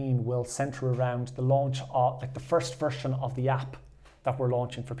campaign will centre around the launch of, like, the first version of the app that we're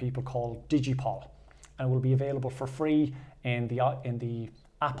launching for people called DigiPol, and it will be available for free in the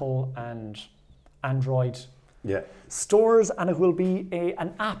Apple and Android stores, and it will be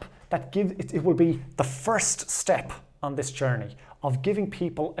an app that it will be the first step on this journey of giving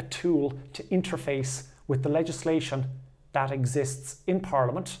people a tool to interface with the legislation that exists in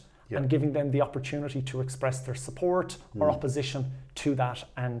Parliament, and giving them the opportunity to express their support or opposition to that,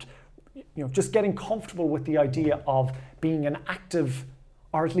 and just getting comfortable with the idea of being an active,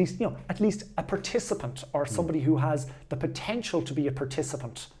 or at least a participant, or somebody who has the potential to be a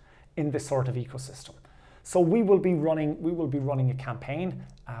participant in this sort of ecosystem. So we will be running a campaign.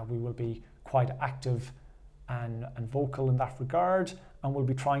 We will be quite active and vocal in that regard, and we'll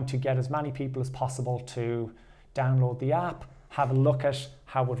be trying to get as many people as possible to download the app, have a look at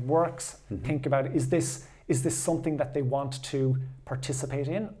how it works, think about, is this something that they want to participate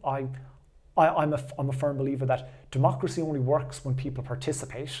in? I'm a firm believer that democracy only works when people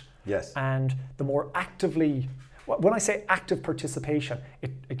participate. Yes. And the more actively, when I say active participation,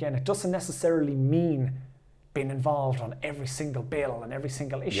 it doesn't necessarily mean being involved on every single bill and every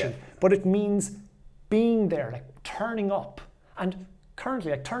single issue, but it means being there, like turning up. And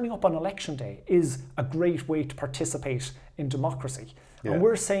currently, like, turning up on election day is a great way to participate in democracy. And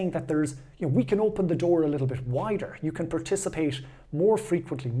we're saying that we can open the door a little bit wider. You can participate more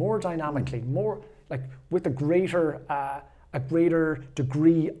frequently, more dynamically, more like with a greater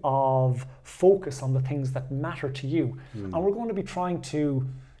degree of focus on the things that matter to you. And we're going to be trying to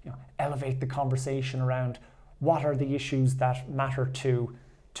elevate the conversation around what are the issues that matter to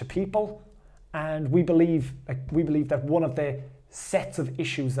people. And we believe that one of the sets of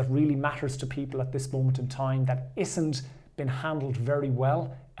issues that really matters to people at this moment in time that isn't been handled very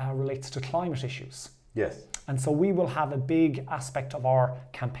well relates to climate issues. Yes. And so we will have a big aspect of our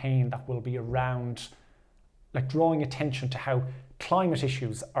campaign that will be around, like, drawing attention to how climate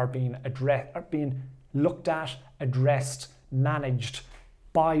issues are being looked at, addressed, managed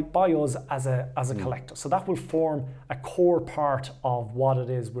by us as a collective. So that will form a core part of what it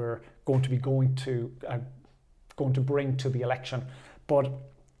is we're going to be going to bring to the election. But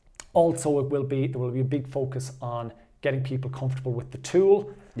also there will be a big focus on getting people comfortable with the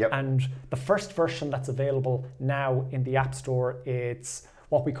tool. And the first version that's available now in the App Store, it's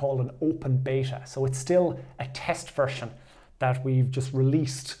what we call an open beta. So it's still a test version that we've just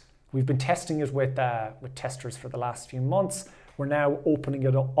released. We've been testing it with testers for the last few months. We're now opening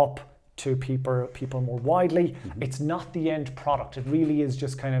it up to people more widely. It's not the end product. It really is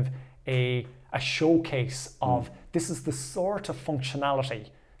just kind of a showcase of this is the sort of functionality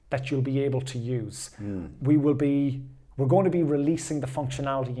that you'll be able to use. We're going to be releasing the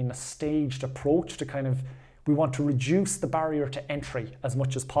functionality in a staged approach to we want to reduce the barrier to entry as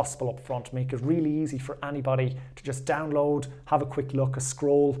much as possible up front, make it really easy for anybody to just download, have a quick look, a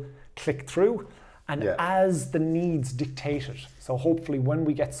scroll, click through. And as the needs dictate it, so hopefully when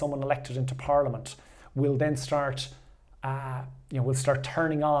we get someone elected into Parliament, we'll then start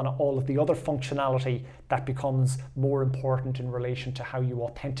turning on all of the other functionality that becomes more important in relation to how you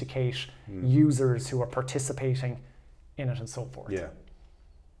authenticate users who are participating in it and so forth. Yeah.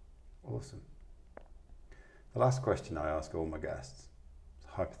 Awesome. The last question I ask all my guests,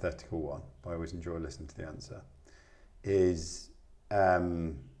 a hypothetical one, but I always enjoy listening to the answer, is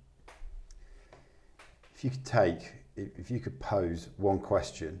if you could pose one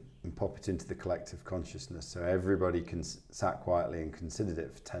question and pop it into the collective consciousness so everybody can sat quietly and considered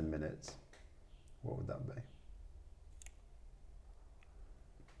it for 10 minutes, what would that be?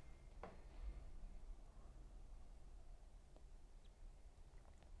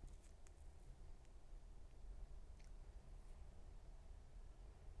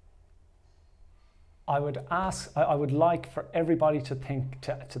 I would like for everybody to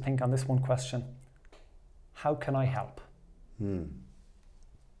think on this one question: how can I help? And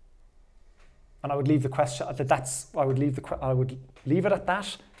I would leave the question I would leave it at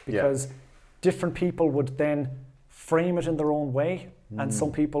that, because different people would then frame it in their own way, and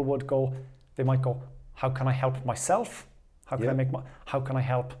some people they might go, how can I help myself? How can I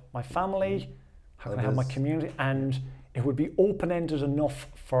help my family? How can I help my community? And it would be open-ended enough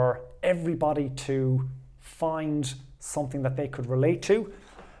for everybody to find something that they could relate to.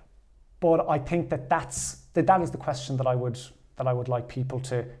 But I think that is the question that I would like people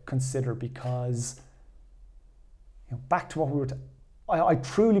to consider, because back to what we were I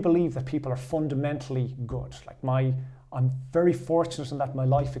truly believe that people are fundamentally good. Like I'm very fortunate in that my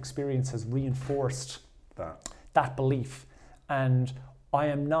life experience has reinforced that belief. And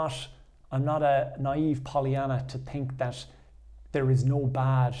I'm not a naive Pollyanna to think that there is no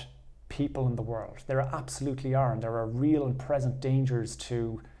bad people in the world. There absolutely are, and there are real and present dangers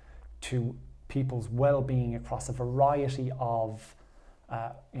to people's well-being across a variety of,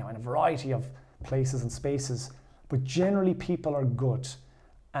 in a variety of places and spaces. But generally, people are good,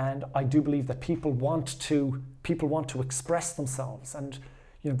 and I do believe that people want to express themselves. And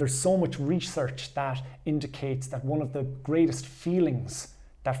there's so much research that indicates that one of the greatest feelings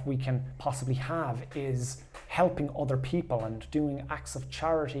that we can possibly have is helping other people and doing acts of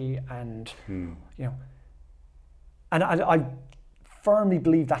charity, and and I firmly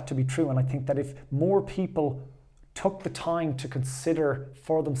believe that to be true. And I think that if more people took the time to consider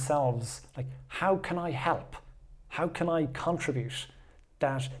for themselves, like, how can I help? How can I contribute?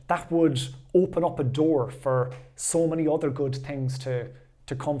 That would open up a door for so many other good things to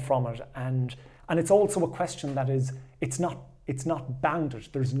come from it. And it's also a question that is, it's not bounded.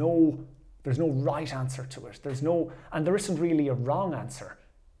 There's no right answer to it. And there isn't really a wrong answer.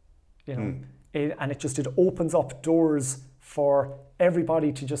 And it opens up doors for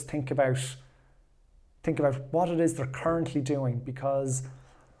everybody to just think about what it is they're currently doing. Because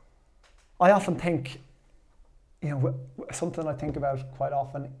I often think, something I think about quite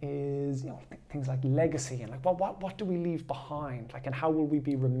often is, things like legacy, and like, what do we leave behind? Like, and how will we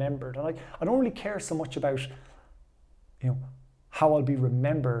be remembered? And I don't really care so much about, how I'll be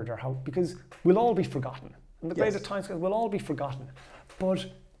remembered, because we'll all be forgotten. In the greater times, we'll all be forgotten. But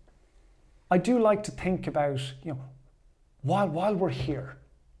I do like to think about, while we're here,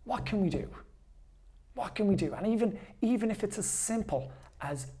 what can we do? What can we do? And even if it's as simple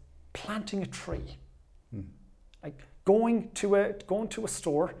as planting a tree. Like going to a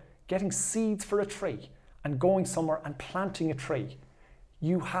store, getting seeds for a tree, and going somewhere and planting a tree,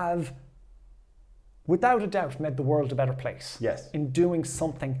 you have, without a doubt, made the world a better place. Yes. In doing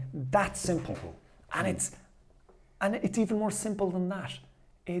something that simple. And it's even more simple than that.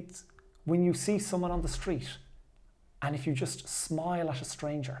 It's when you see someone on the street, and if you just smile at a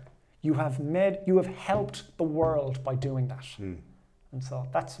stranger, you have helped the world by doing that. And so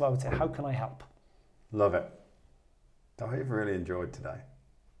that's what I would say. How can I help? Love it. I've really enjoyed today.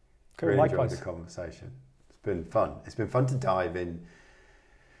 Cool, really likewise. enjoyed the conversation. It's been fun. It's been fun to dive in.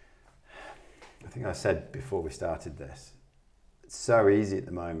 I think I said before we started this, it's so easy at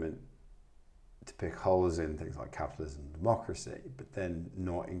the moment to pick holes in things like capitalism and democracy, but then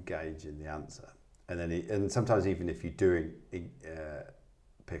not engage in the answer. And sometimes even if you do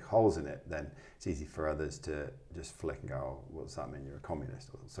pick holes in it, then it's easy for others to just flick and go, oh, what does that mean? You're a communist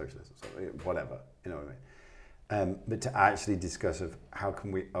or socialist or something, whatever, you know what I mean? But to actually discuss of how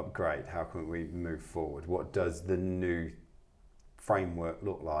can we upgrade, how can we move forward, what does the new framework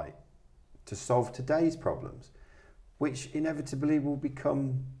look like to solve today's problems, which inevitably will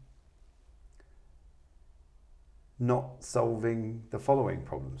become not solving the following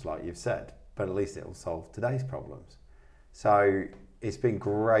problems, like you've said, but at least it will solve today's problems. So it's been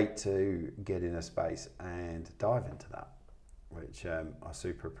great to get in a space and dive into that, which I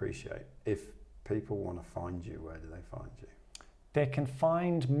super appreciate. If people want to find you, where do they find you? They can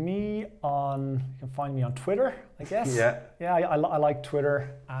find me on Twitter, I guess. Yeah, I like Twitter.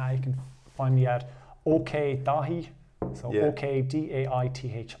 You can find me at OKDaithi, so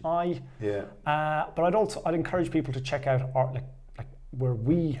OKDAITHI. Yeah. But I'd encourage people to check out our, like where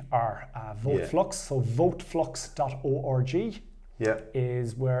we are, VoteFlux. So voteflux.org.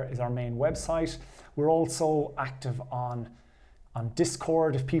 is our main website. We're also active on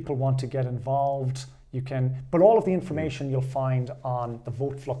Discord if people want to get involved. You can, but all of the information you'll find on the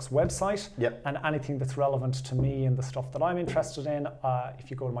VoteFlux website. And anything that's relevant to me and the stuff that I'm interested in,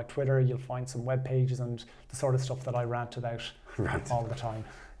 if you go to my Twitter, you'll find some web pages and the sort of stuff that I rant about all the time.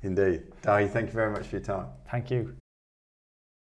 Indeed. Daithi, thank you very much for your time. Thank you.